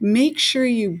 Make sure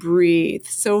you breathe.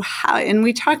 So and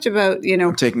we talked about,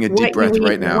 I'm taking a deep breath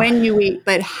right now. When you eat,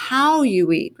 but how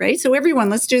you eat, right? So everyone,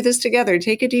 let's do this together.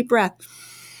 Take a deep breath.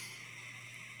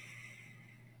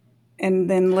 And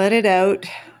then let it out.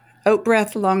 Out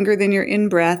breath longer than your in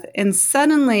breath. And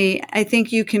suddenly, I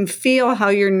think you can feel how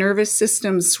your nervous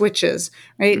system switches,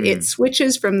 right? It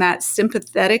switches from that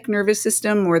sympathetic nervous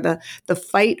system or the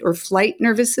fight or flight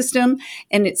nervous system,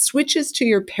 and it switches to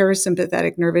your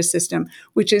parasympathetic nervous system,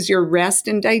 which is your rest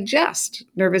and digest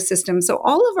nervous system. So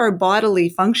all of our bodily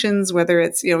functions, whether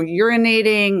it's,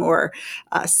 urinating or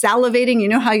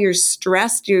salivating, how you're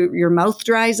stressed, your mouth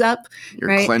dries up, you're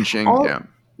right? clenching,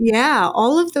 Yeah,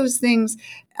 all of those things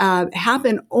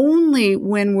happen only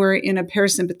when we're in a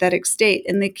parasympathetic state.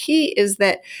 And the key is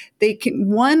that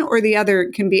one or the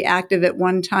other can be active at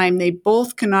one time. They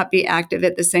both cannot be active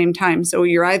at the same time. So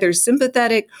you're either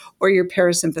sympathetic or you're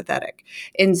parasympathetic.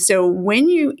 And so when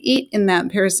you eat in that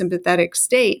parasympathetic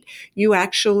state, you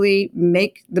actually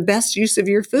make the best use of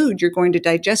your food. You're going to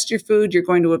digest your food. You're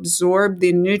going to absorb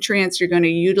the nutrients. You're going to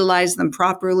utilize them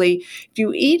properly. If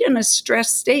you eat in a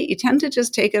stressed state, you tend to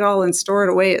just take it all and store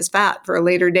it away as fat for a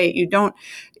later date. You don't.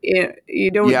 Yeah,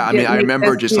 I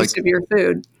remember just like of your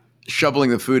food, shoveling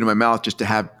the food in my mouth just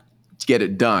to get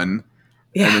it done,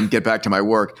 and then get back to my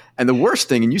work. And the worst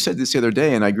thing, and you said this the other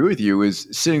day, and I agree with you, is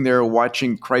sitting there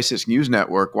watching Crisis News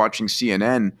Network, watching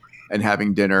CNN, and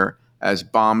having dinner as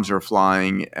bombs are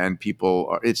flying and people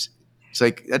are. It's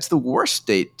like that's the worst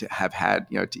state to have had.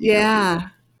 To eat. Yeah.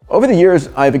 Over the years,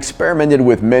 I've experimented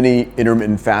with many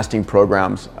intermittent fasting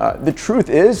programs. The truth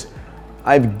is,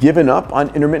 I've given up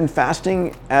on intermittent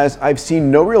fasting as I've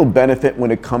seen no real benefit when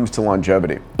it comes to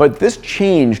longevity. But this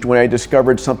changed when I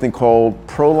discovered something called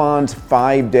Prolon's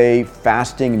 5-day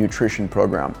fasting and nutrition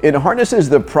program. It harnesses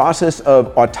the process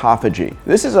of autophagy.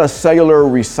 This is a cellular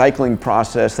recycling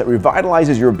process that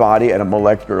revitalizes your body at a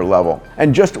molecular level.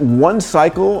 And just one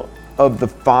cycle of the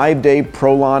 5-day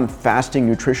Prolon fasting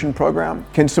nutrition program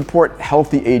can support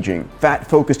healthy aging,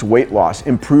 fat-focused weight loss,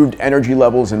 improved energy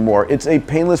levels, and more. It's a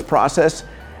painless process,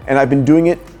 and I've been doing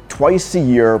it twice a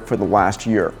year for the last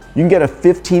year. You can get a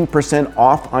 15%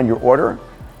 off on your order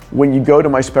when you go to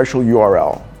my special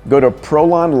URL. Go to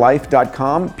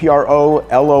prolonlife.com,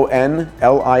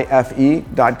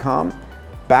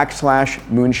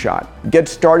 prolonlife.com/moonshot. Get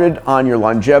started on your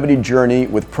longevity journey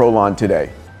with Prolon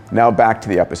today. Now back to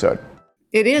the episode.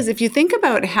 It is. If you think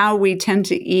about how we tend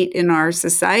to eat in our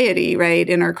society, right,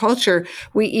 in our culture,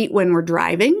 we eat when we're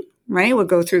driving, right? We'll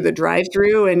go through the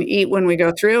drive-through and eat when we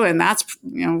go through, and that's,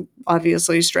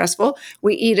 obviously stressful.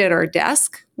 We eat at our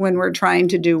desk when we're trying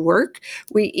to do work.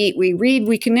 We eat, we read.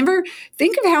 We can never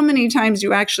think of how many times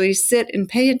you actually sit and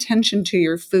pay attention to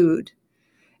your food.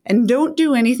 and don't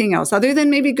do anything else other than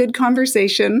maybe good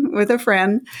conversation with a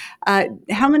friend,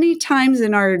 how many times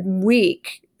in our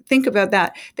week, think about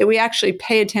that we actually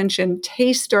pay attention,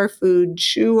 taste our food,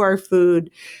 chew our food,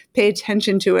 pay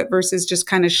attention to it versus just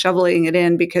kind of shoveling it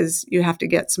in because you have to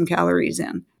get some calories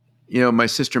in. My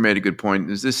sister made a good point.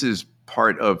 This is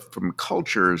part of, from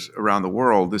cultures around the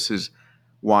world, this is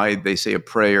why they say a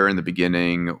prayer in the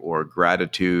beginning, or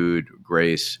gratitude,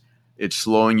 grace. It's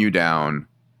slowing you down,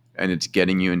 and it's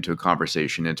getting you into a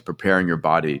conversation. It's preparing your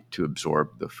body to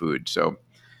absorb the food. So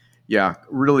yeah,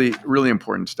 really, really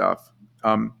important stuff.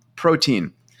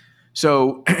 Protein.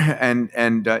 So, and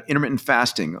intermittent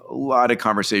fasting, a lot of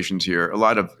conversations here, a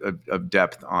lot of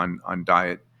depth on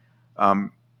diet.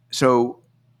 So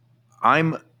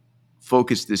I'm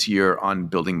focused this year on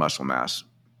building muscle mass,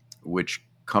 which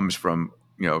comes from,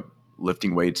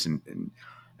 lifting weights and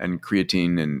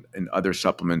creatine and other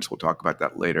supplements. We'll talk about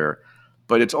that later.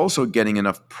 But it's also getting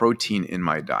enough protein in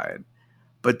my diet.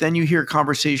 But then you hear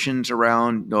conversations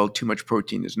around, no, too much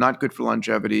protein is not good for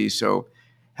longevity. So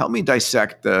help me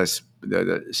dissect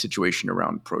the situation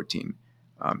around protein.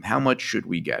 How much should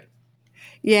we get?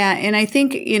 Yeah, and I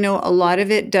think, a lot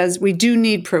of it we do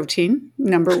need protein,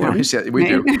 number one. We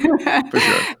Right? do, for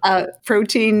sure.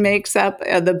 Protein makes up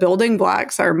the building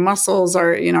blocks. Our muscles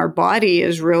our body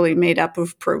is really made up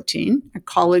of protein, our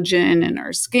collagen in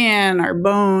our skin, our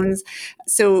bones.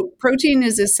 So protein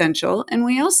is essential. And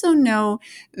we also know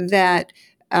that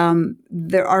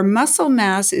our muscle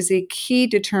mass is a key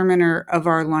determiner of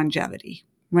our longevity.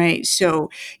 Right. So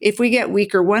if we get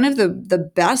weaker, one of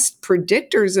the best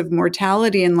predictors of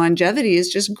mortality and longevity is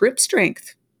just grip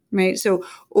strength. Right. So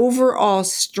overall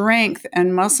strength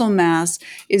and muscle mass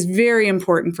is very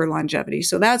important for longevity.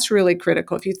 So that's really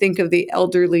critical. If you think of the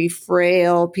elderly,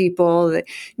 frail people, that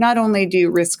not only do you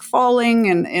risk falling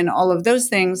and all of those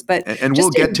things, but And we'll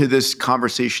get to this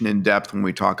conversation in depth when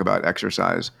we talk about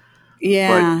exercise. But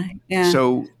yeah, yeah.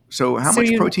 so how So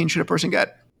much protein should a person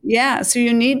get? Yeah, so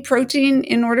you need protein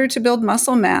in order to build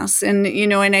muscle mass. And,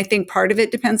 and I think part of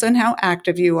it depends on how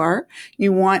active you are.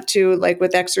 You want to, like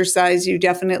with exercise, you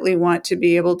definitely want to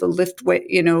be able to lift weight,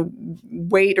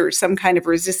 weight or some kind of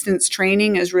resistance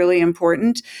training is really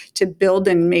important to build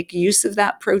and make use of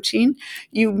that protein.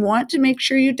 You want to make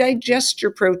sure you digest your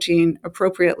protein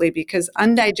appropriately because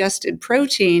undigested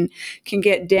protein can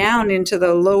get down into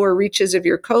the lower reaches of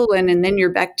your colon and then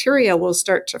your bacteria will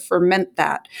start to ferment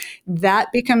that.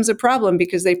 That becomes a problem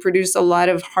because they produce a lot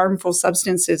of harmful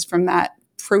substances from that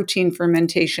protein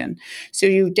fermentation. So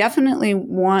you definitely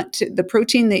want the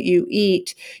protein that you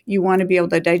eat, you want to be able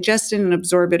to digest it and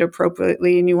absorb it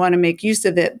appropriately, and you want to make use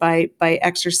of it by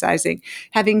exercising.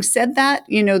 Having said that,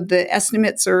 the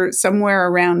estimates are somewhere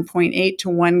around 0.8 to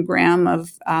 1 gram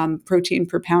of protein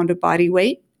per pound of body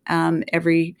weight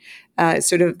every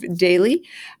sort of daily.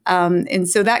 And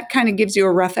so that kind of gives you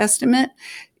a rough estimate.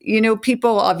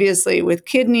 People obviously with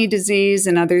kidney disease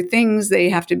and other things, they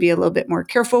have to be a little bit more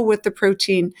careful with the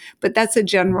protein, but that's a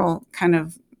general kind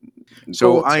of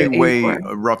So goal I to aim weigh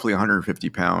for. roughly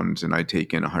 150 pounds and I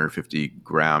take in 150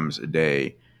 grams a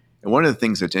day. And one of the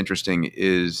things that's interesting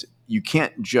is you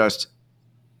can't just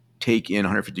take in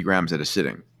 150 grams at a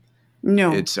sitting.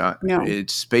 No, It's no,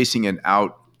 it's spacing it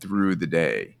out through the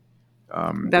day,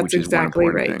 that's which is one exactly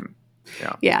important right. thing.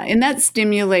 Yeah. Yeah, and that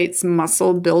stimulates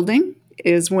muscle building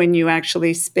is when you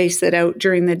actually space it out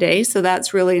during the day. So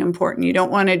that's really important. You don't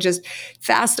want to just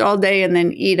fast all day and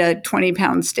then eat a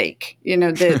 20-pound steak.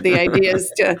 The idea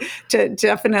is to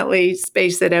definitely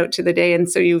space it out to the day. And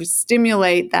so you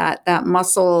stimulate that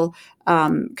muscle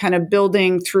kind of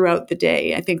building throughout the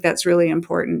day. I think that's really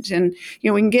important. And,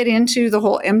 we can get into the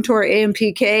whole mTOR,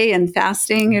 AMPK and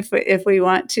fasting if we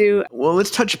want to. Well,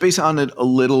 let's touch base on it a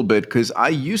little bit because I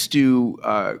used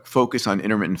to focus on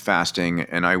intermittent fasting,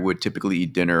 and I would typically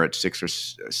eat dinner at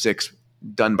 6,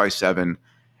 done by 7,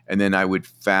 and then I would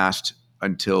fast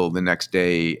until the next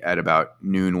day at about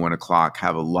noon, 1 o'clock,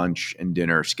 have a lunch and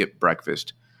dinner, skip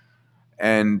breakfast,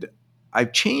 and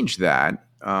I've changed that.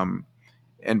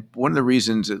 And one of the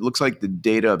reasons it looks like the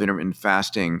data of intermittent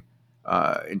fasting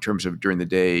in terms of during the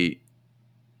day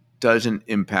doesn't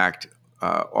impact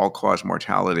all-cause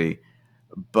mortality,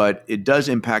 but it does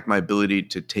impact my ability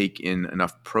to take in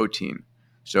enough protein.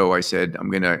 So I said, I'm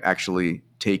going to actually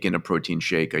take in a protein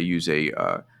shake. I use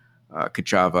a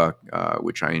cassava,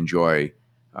 which I enjoy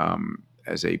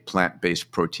as a plant-based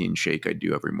protein shake I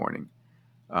do every morning.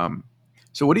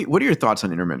 So what are your thoughts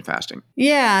on intermittent fasting?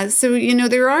 Yeah, so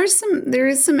there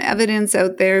is some evidence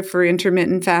out there for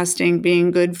intermittent fasting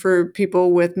being good for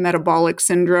people with metabolic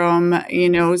syndrome,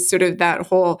 sort of that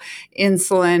whole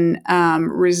insulin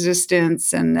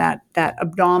resistance and that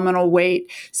abdominal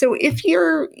weight. So if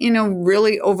you're,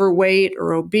 really overweight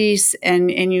or obese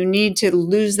and you need to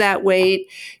lose that weight,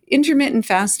 intermittent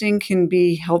fasting can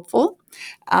be helpful.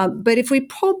 But if we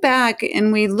pull back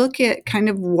and we look at kind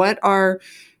of what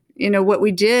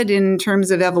we did in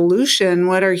terms of evolution,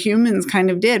 what our humans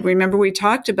kind of did. Remember, we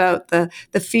talked about the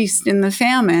feast and the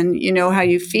famine, how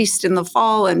you feast in the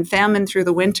fall and famine through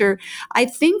the winter. I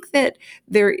think that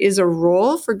there is a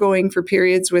role for going for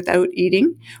periods without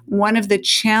eating. One of the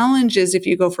challenges, if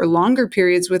you go for longer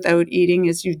periods without eating,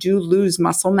 is you do lose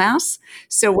muscle mass.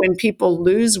 So when people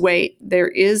lose weight, there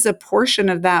is a portion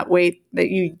of that weight that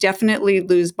you definitely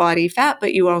lose body fat,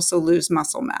 but you also lose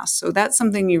muscle mass. So that's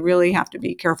something you really have to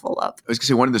be careful of. I was going to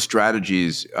say one of the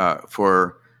strategies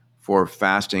for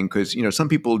fasting, because some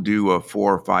people do a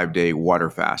 4 or 5 day water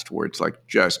fast where it's like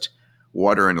just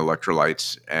water and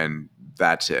electrolytes and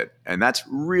that's it, and that's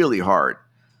really hard.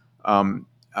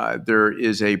 There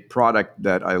is a product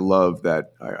that I love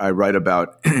that I write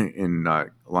about in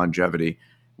longevity,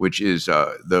 which is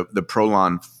the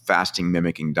Prolon fasting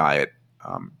mimicking diet.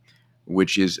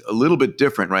 Which is a little bit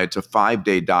different, right? It's a 5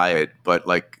 day diet, but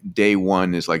like day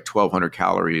one is like 1,200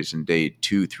 calories and day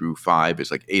 2 through 5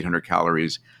 is like 800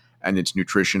 calories, and it's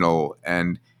nutritional.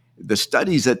 And the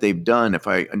studies that they've done, if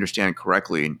I understand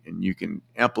correctly, and you can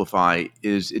amplify,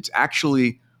 is it's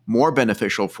actually more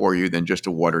beneficial for you than just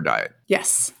a water diet.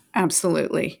 Yes,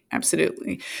 absolutely.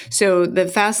 Absolutely. So the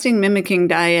fasting mimicking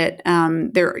diet,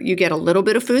 there you get a little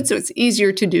bit of food, so it's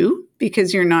easier to do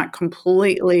because you're not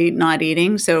completely not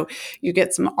eating. So you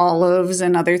get some olives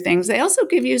and other things. They also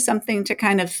give you something to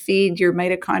kind of feed your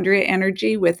mitochondria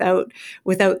energy without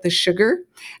the sugar.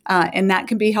 And that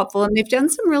can be helpful. And they've done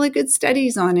some really good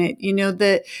studies on it.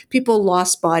 That people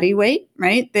lost body weight,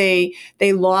 right? They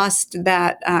lost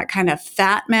that kind of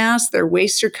fat mass, their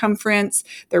waist circumference,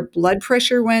 their blood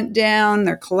pressure went down,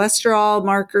 their cholesterol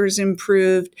markers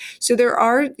improved. So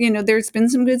there's been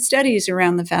some good studies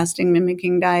around the fasting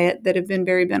mimicking diet that have been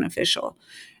very beneficial.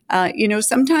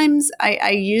 Sometimes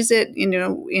I use it,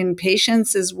 in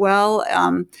patients as well,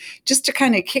 just to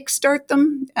kind of kickstart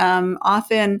them.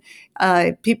 Often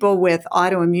people with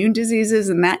autoimmune diseases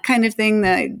and that kind of thing,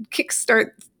 that kickstart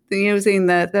using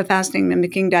the fasting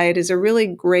mimicking diet is a really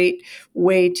great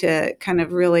way to kind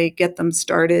of really get them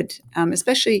started,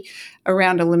 especially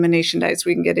around elimination diets.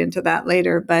 We can get into that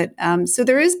later. But so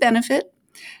there is benefit.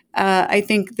 I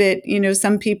think that,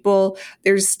 some people,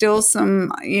 there's still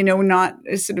some, not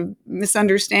sort of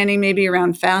misunderstanding maybe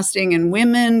around fasting in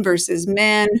women versus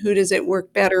men. Who does it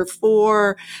work better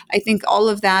for? I think all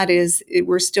of that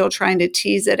we're still trying to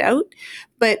tease it out.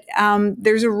 But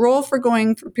there's a role for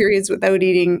going for periods without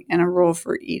eating and a role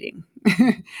for eating.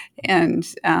 And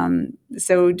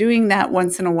so doing that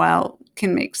once in a while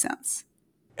can make sense.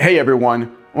 Hey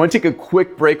everyone, I want to take a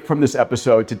quick break from this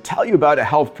episode to tell you about a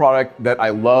health product that I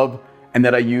love and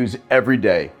that I use every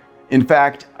day. In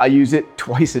fact, I use it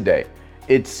twice a day.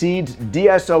 It's Seed's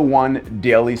DSO1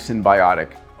 Daily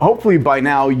Symbiotic. Hopefully by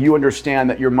now you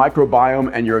understand that your microbiome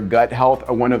and your gut health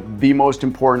are one of the most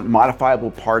important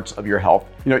modifiable parts of your health.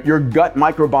 Your gut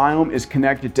microbiome is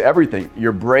connected to everything: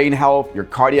 your brain health, your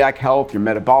cardiac health, your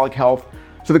metabolic health.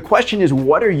 So the question is,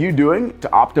 what are you doing to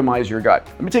optimize your gut?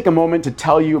 Let me take a moment to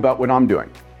tell you about what I'm doing.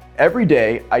 Every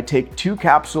day, I take 2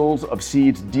 capsules of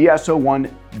Seed's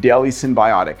DSO1 Daily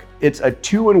Symbiotic. It's a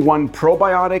 2-in-1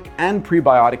 probiotic and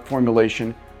prebiotic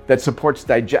formulation that supports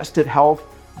digestive health,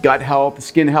 gut health,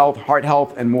 skin health, heart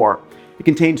health, and more. It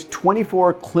contains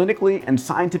 24 clinically and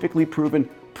scientifically proven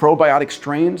probiotic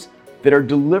strains that are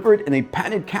delivered in a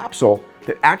patented capsule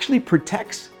that actually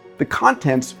protects the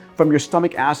contents from your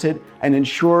stomach acid and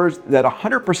ensures that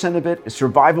 100% of it is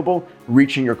survivable,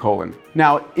 reaching your colon.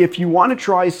 Now, if you want to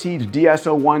try Seed's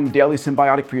DSO1 Daily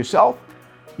Symbiotic for yourself,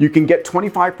 you can get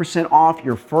 25% off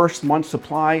your first month's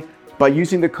supply by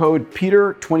using the code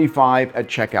PETER25 at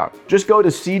checkout. Just go to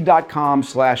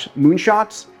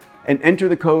seed.com/moonshots and enter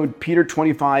the code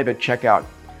PETER25 at checkout.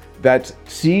 That's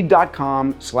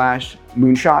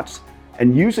seed.com/moonshots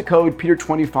and use the code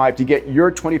PETER25 to get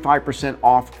your 25%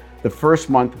 off the first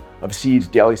month of Seed's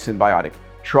Daily Symbiotic.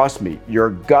 Trust me,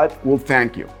 your gut will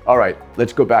thank you. All right,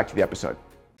 let's go back to the episode.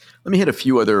 Let me hit a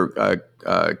few other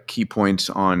key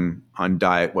points on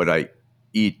diet: what I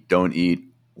eat, don't eat,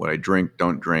 what I drink,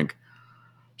 don't drink.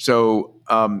 So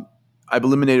I've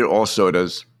eliminated all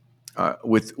sodas.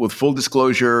 With full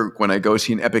disclosure, when I go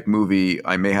see an epic movie,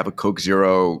 I may have a Coke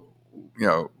Zero,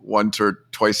 once or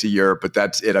twice a year, but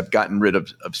that's it. I've gotten rid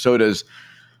of sodas.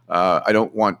 I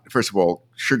don't want, first of all,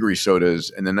 sugary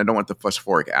sodas, and then I don't want the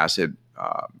phosphoric acid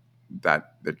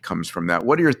that comes from that.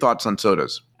 What are your thoughts on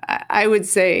sodas? I would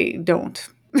say don't.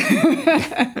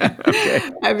 Okay.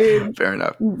 I mean, fair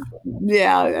enough.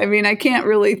 Yeah. I mean, I can't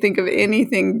really think of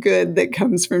anything good that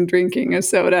comes from drinking a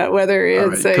soda, whether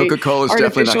it's right. Coca-Cola is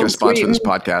definitely not going to sponsor this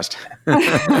podcast.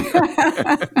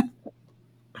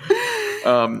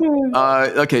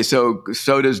 Okay, so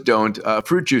sodas don't.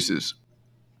 Fruit juices.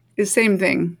 The same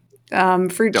thing.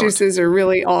 Fruit juices are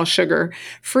really all sugar.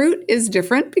 Fruit is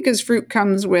different because fruit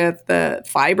comes with the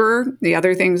fiber, the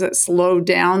other things that slow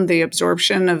down the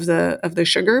absorption of the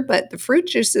sugar. But the fruit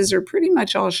juices are pretty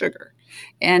much all sugar.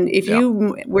 And if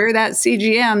you wear that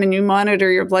CGM and you monitor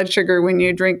your blood sugar when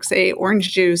you drink, say,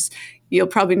 orange juice, you'll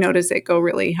probably notice it go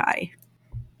really high.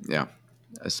 Yeah,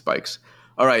 spikes.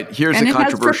 All right, here's a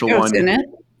controversial one. And it has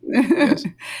fructose in it. Yes.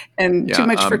 And too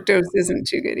much fructose isn't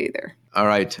too good either. All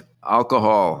right,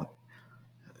 alcohol,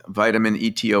 vitamin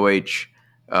ETOH.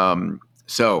 I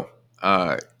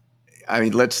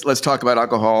mean, let's talk about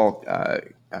alcohol.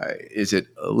 Is it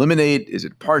eliminate? Is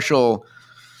it partial?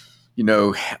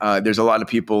 There's a lot of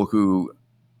people who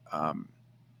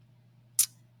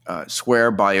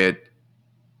swear by it.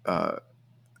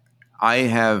 I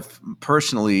have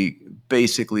personally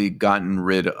basically gotten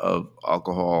rid of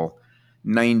alcohol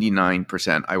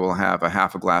 99%. I will have a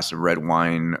half a glass of red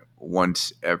wine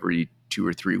once every 2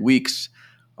 or 3 weeks.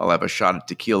 I'll have a shot of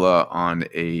tequila on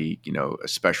a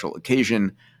special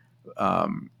occasion.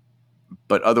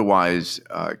 But otherwise,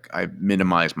 I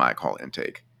minimize my alcohol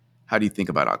intake. How do you think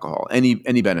about alcohol?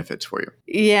 Any benefits for you?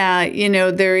 Yeah,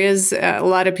 there is a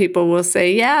lot of people will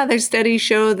say, yeah, their studies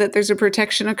show that there's a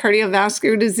protection of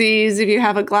cardiovascular disease if you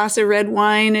have a glass of red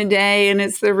wine a day, and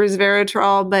it's the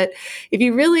resveratrol. But if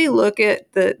you really look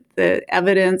at the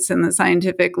evidence and the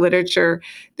scientific literature,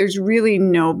 there's really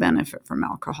no benefit from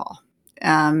alcohol.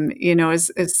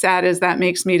 As sad as that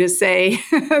makes me to say,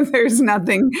 there's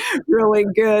nothing really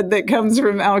good that comes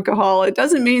from alcohol. It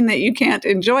doesn't mean that you can't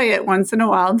enjoy it once in a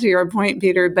while, to your point,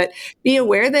 Peter, but be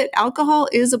aware that alcohol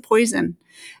is a poison.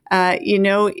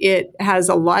 It has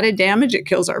a lot of damage. It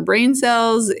kills our brain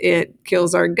cells. It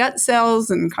kills our gut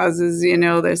cells and causes,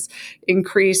 this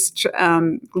increased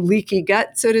leaky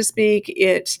gut, so to speak.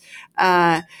 It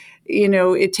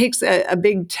takes a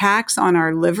big tax on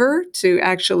our liver to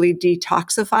actually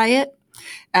detoxify it.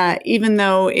 Even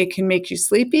though it can make you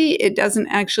sleepy, it doesn't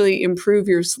actually improve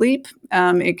your sleep.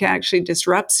 It can actually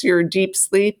disrupts your deep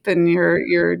sleep and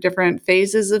your different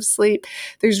phases of sleep.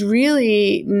 There's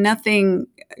really nothing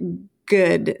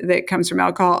good that comes from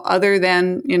alcohol other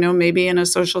than, maybe in a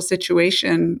social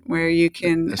situation where you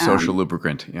can... A social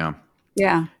lubricant, yeah.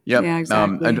 Yeah. Yep. Yeah,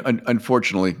 exactly.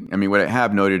 Unfortunately, I mean, what I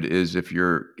have noted is if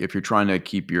you're trying to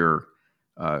keep your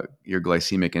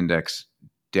glycemic index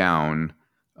down,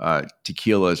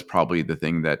 tequila is probably the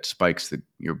thing that spikes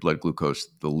your blood glucose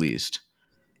the least.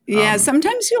 Yeah,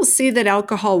 sometimes you'll see that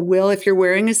alcohol will, if you're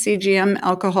wearing a CGM,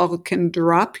 alcohol can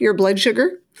drop your blood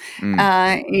sugar.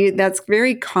 That's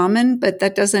very common, but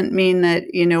that doesn't mean that,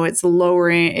 it's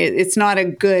lowering. It's not a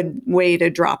good way to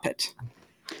drop it.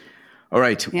 All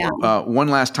right. Yeah. One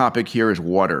last topic here is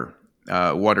water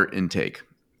intake,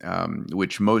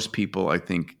 which most people, I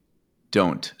think,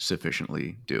 don't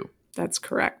sufficiently do. That's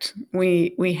correct.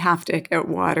 We have to get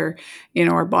water.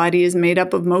 Our body is made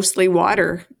up of mostly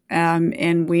water,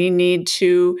 and we need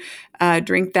to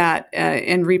drink that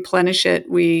and replenish it.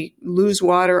 We lose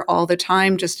water all the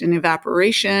time, just in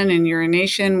evaporation and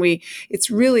urination. It's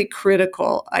really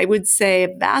critical. I would say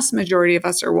a vast majority of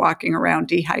us are walking around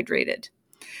dehydrated.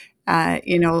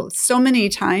 So many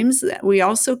times we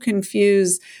also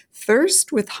confuse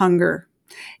thirst with hunger.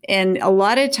 And a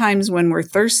lot of times when we're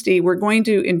thirsty, we're going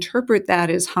to interpret that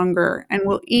as hunger and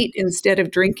we'll eat instead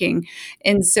of drinking.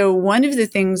 And so one of the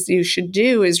things you should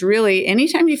do is really,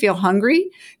 anytime you feel hungry,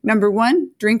 number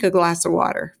one, drink a glass of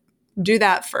water. Do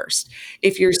that first.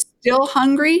 If you're still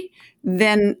hungry,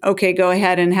 then okay, go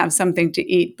ahead and have something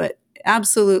to eat. But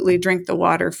absolutely drink the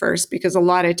water first, because a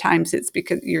lot of times it's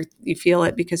because you feel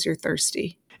it because you're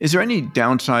thirsty. Is there any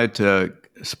downside to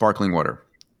sparkling water,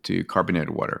 to carbonated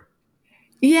water?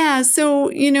 Yeah, so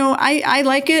I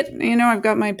like it. I've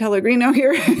got my Pellegrino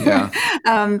here. Yeah.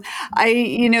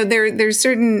 There's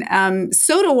certain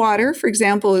soda water, for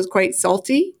example, is quite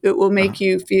salty. It will make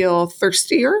you feel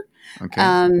thirstier.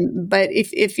 Okay. But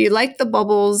if you like the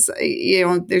bubbles,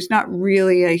 there's not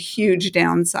really a huge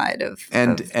downside of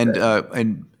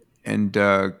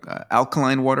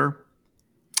alkaline water.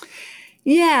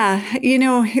 Yeah,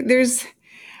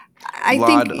 I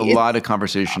think A lot of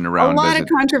conversation a around lot of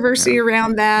controversy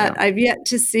around that. Yeah. I've yet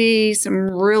to see some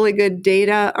really good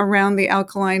data around the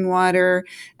alkaline water.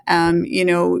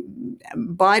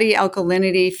 Body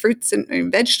alkalinity, fruits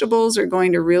and vegetables are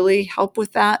going to really help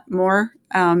with that more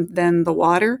than the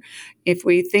water. If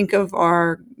we think of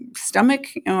our stomach,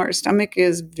 our stomach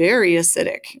is very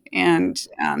acidic. And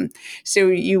so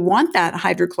you want that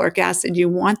hydrochloric acid, you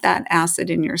want that acid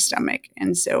in your stomach.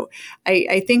 And so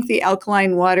I think the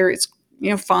alkaline water is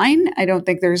fine. I don't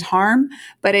think there's harm,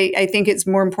 but I think it's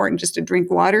more important just to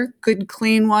drink water, good,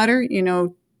 clean water.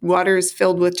 Water is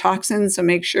filled with toxins, so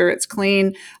make sure it's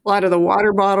clean. A lot of the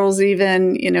water bottles,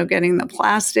 even, getting the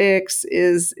plastics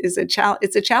is a challenge.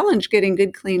 It's a challenge getting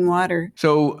good, clean water.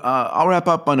 So I'll wrap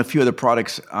up on a few other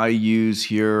products I use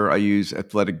here. I use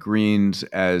Athletic Greens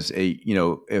as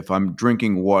if I'm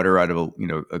drinking water out of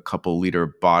a couple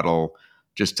liter bottle,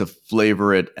 just to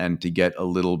flavor it and to get a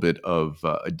little bit of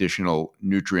additional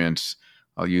nutrients,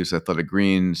 I'll use Athletic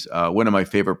Greens. One of my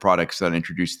favorite products that I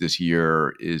introduced this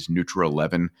year is Nutra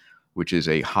 11, which is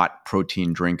a hot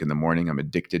protein drink in the morning. I'm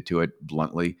addicted to it,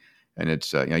 bluntly. And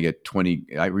it's, I get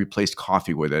 20, I replaced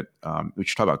coffee with it. We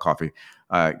should talk about coffee.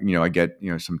 I get,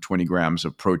 some 20 grams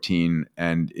of protein,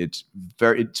 and it's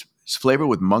flavored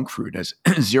with monk fruit. It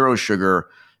has zero sugar,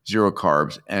 zero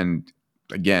carbs. And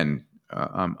again,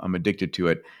 I'm addicted to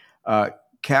it.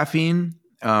 Caffeine.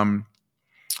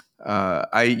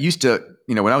 I used to,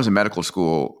 when I was in medical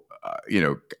school,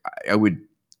 I would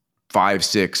 5,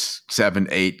 6, 7,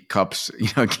 8 cups,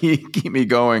 keep me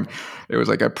going. It was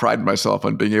like I prided myself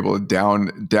on being able to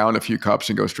down a few cups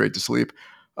and go straight to sleep.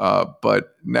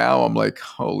 But now I'm like,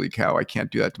 holy cow, I can't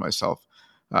do that to myself.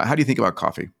 How do you think about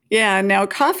coffee? Yeah, now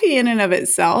coffee in and of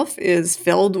itself is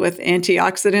filled with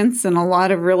antioxidants and a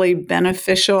lot of really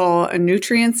beneficial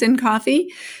nutrients in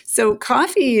coffee. So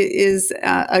coffee is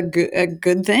a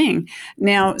good thing.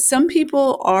 Now, some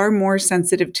people are more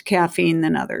sensitive to caffeine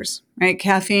than others, right?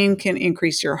 Caffeine can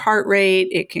increase your heart rate.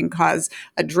 It can cause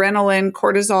adrenaline,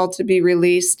 cortisol to be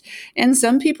released. And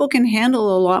some people can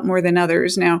handle a lot more than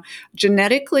others. Now,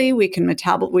 genetically, we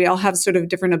all have sort of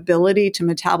different ability to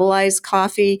metabolize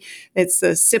coffee. It's the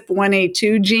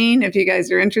CYP1A2 gene. If you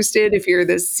guys are interested, if you're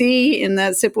the C in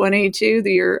that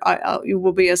CYP1A2, you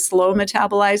will be a slow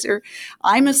metabolizer.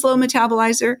 I'm a slow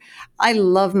metabolizer. I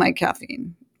love my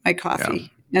caffeine, my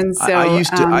coffee. Yeah. And so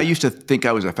I used to think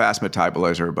I was a fast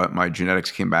metabolizer, but my genetics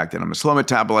came back that I'm a slow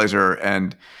metabolizer.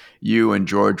 And you and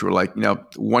George were like,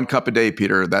 1 cup a day,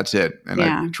 Peter, that's it. And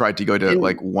I tried to go to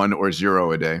 1 or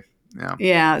 0 a day. Yeah.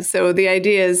 Yeah. So the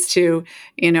idea is to,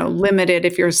 limit it.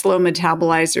 If you're a slow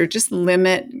metabolizer, just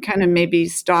limit, kind of maybe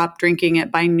stop drinking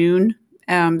it by noon,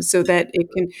 so that it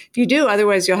can, if you do,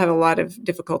 otherwise you'll have a lot of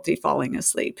difficulty falling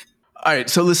asleep. All right.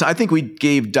 So listen, I think we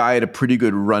gave diet a pretty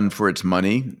good run for its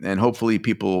money, and hopefully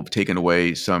people have taken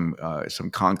away some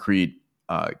concrete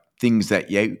things that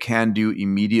you can do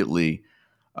immediately.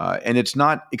 And it's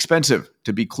not expensive,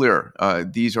 to be clear.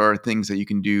 These are things that you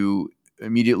can do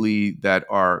immediately that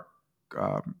are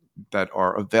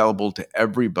available to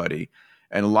everybody.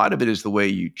 And a lot of it is the way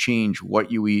you change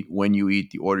what you eat, when you eat,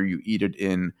 the order you eat it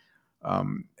in.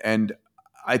 And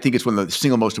I think it's one of the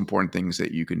single most important things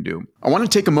that you can do. I want to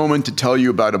take a moment to tell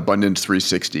you about Abundance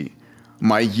 360,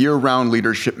 my year-round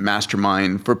leadership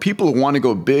mastermind for people who want to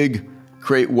go big,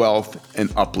 create wealth,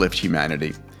 and uplift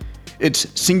humanity. It's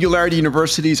Singularity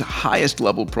University's highest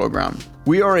level program.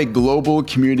 We are a global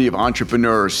community of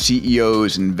entrepreneurs,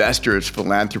 CEOs, investors,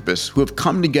 philanthropists who have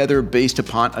come together based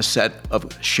upon a set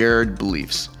of shared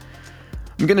beliefs.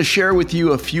 I'm going to share with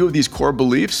you a few of these core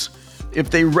beliefs. If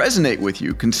they resonate with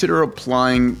you, consider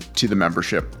applying to the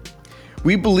membership.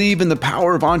 We believe in the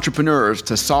power of entrepreneurs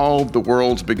to solve the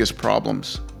world's biggest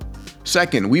problems.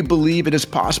 Second, we believe it is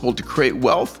possible to create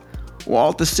wealth while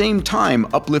at the same time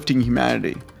uplifting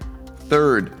humanity.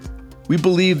 Third, we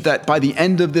believe that by the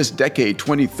end of this decade,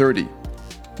 2030,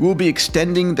 we will be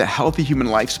extending the healthy human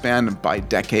lifespan by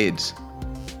decades.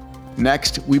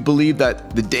 Next, we believe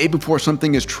that the day before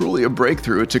something is truly a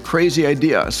breakthrough, it's a crazy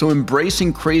idea. So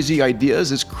embracing crazy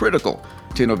ideas is critical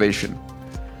to innovation.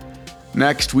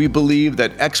 Next, we believe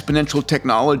that exponential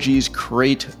technologies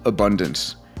create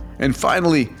abundance. And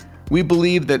finally, we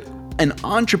believe that an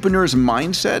entrepreneur's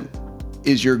mindset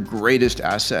is your greatest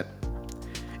asset.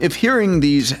 If hearing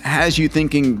these has you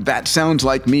thinking, that sounds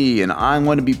like me and I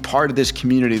want to be part of this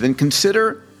community, then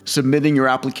consider submitting your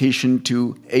application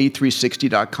to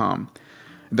a360.com.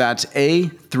 That's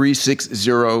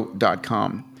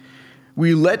a360.com.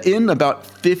 We let in about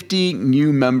 50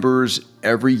 new members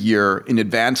every year in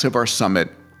advance of our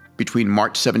summit between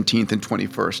March 17th and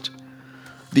 21st.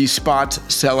 These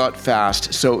spots sell out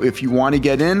fast, so if you want to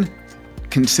get in,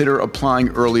 consider applying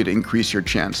early to increase your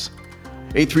chance.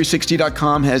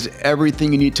 A360.com has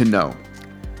everything you need to know.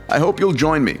 I hope you'll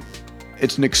join me.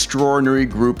 It's an extraordinary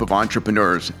group of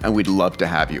entrepreneurs, and we'd love to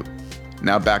have you.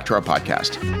 Now back to our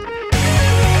podcast.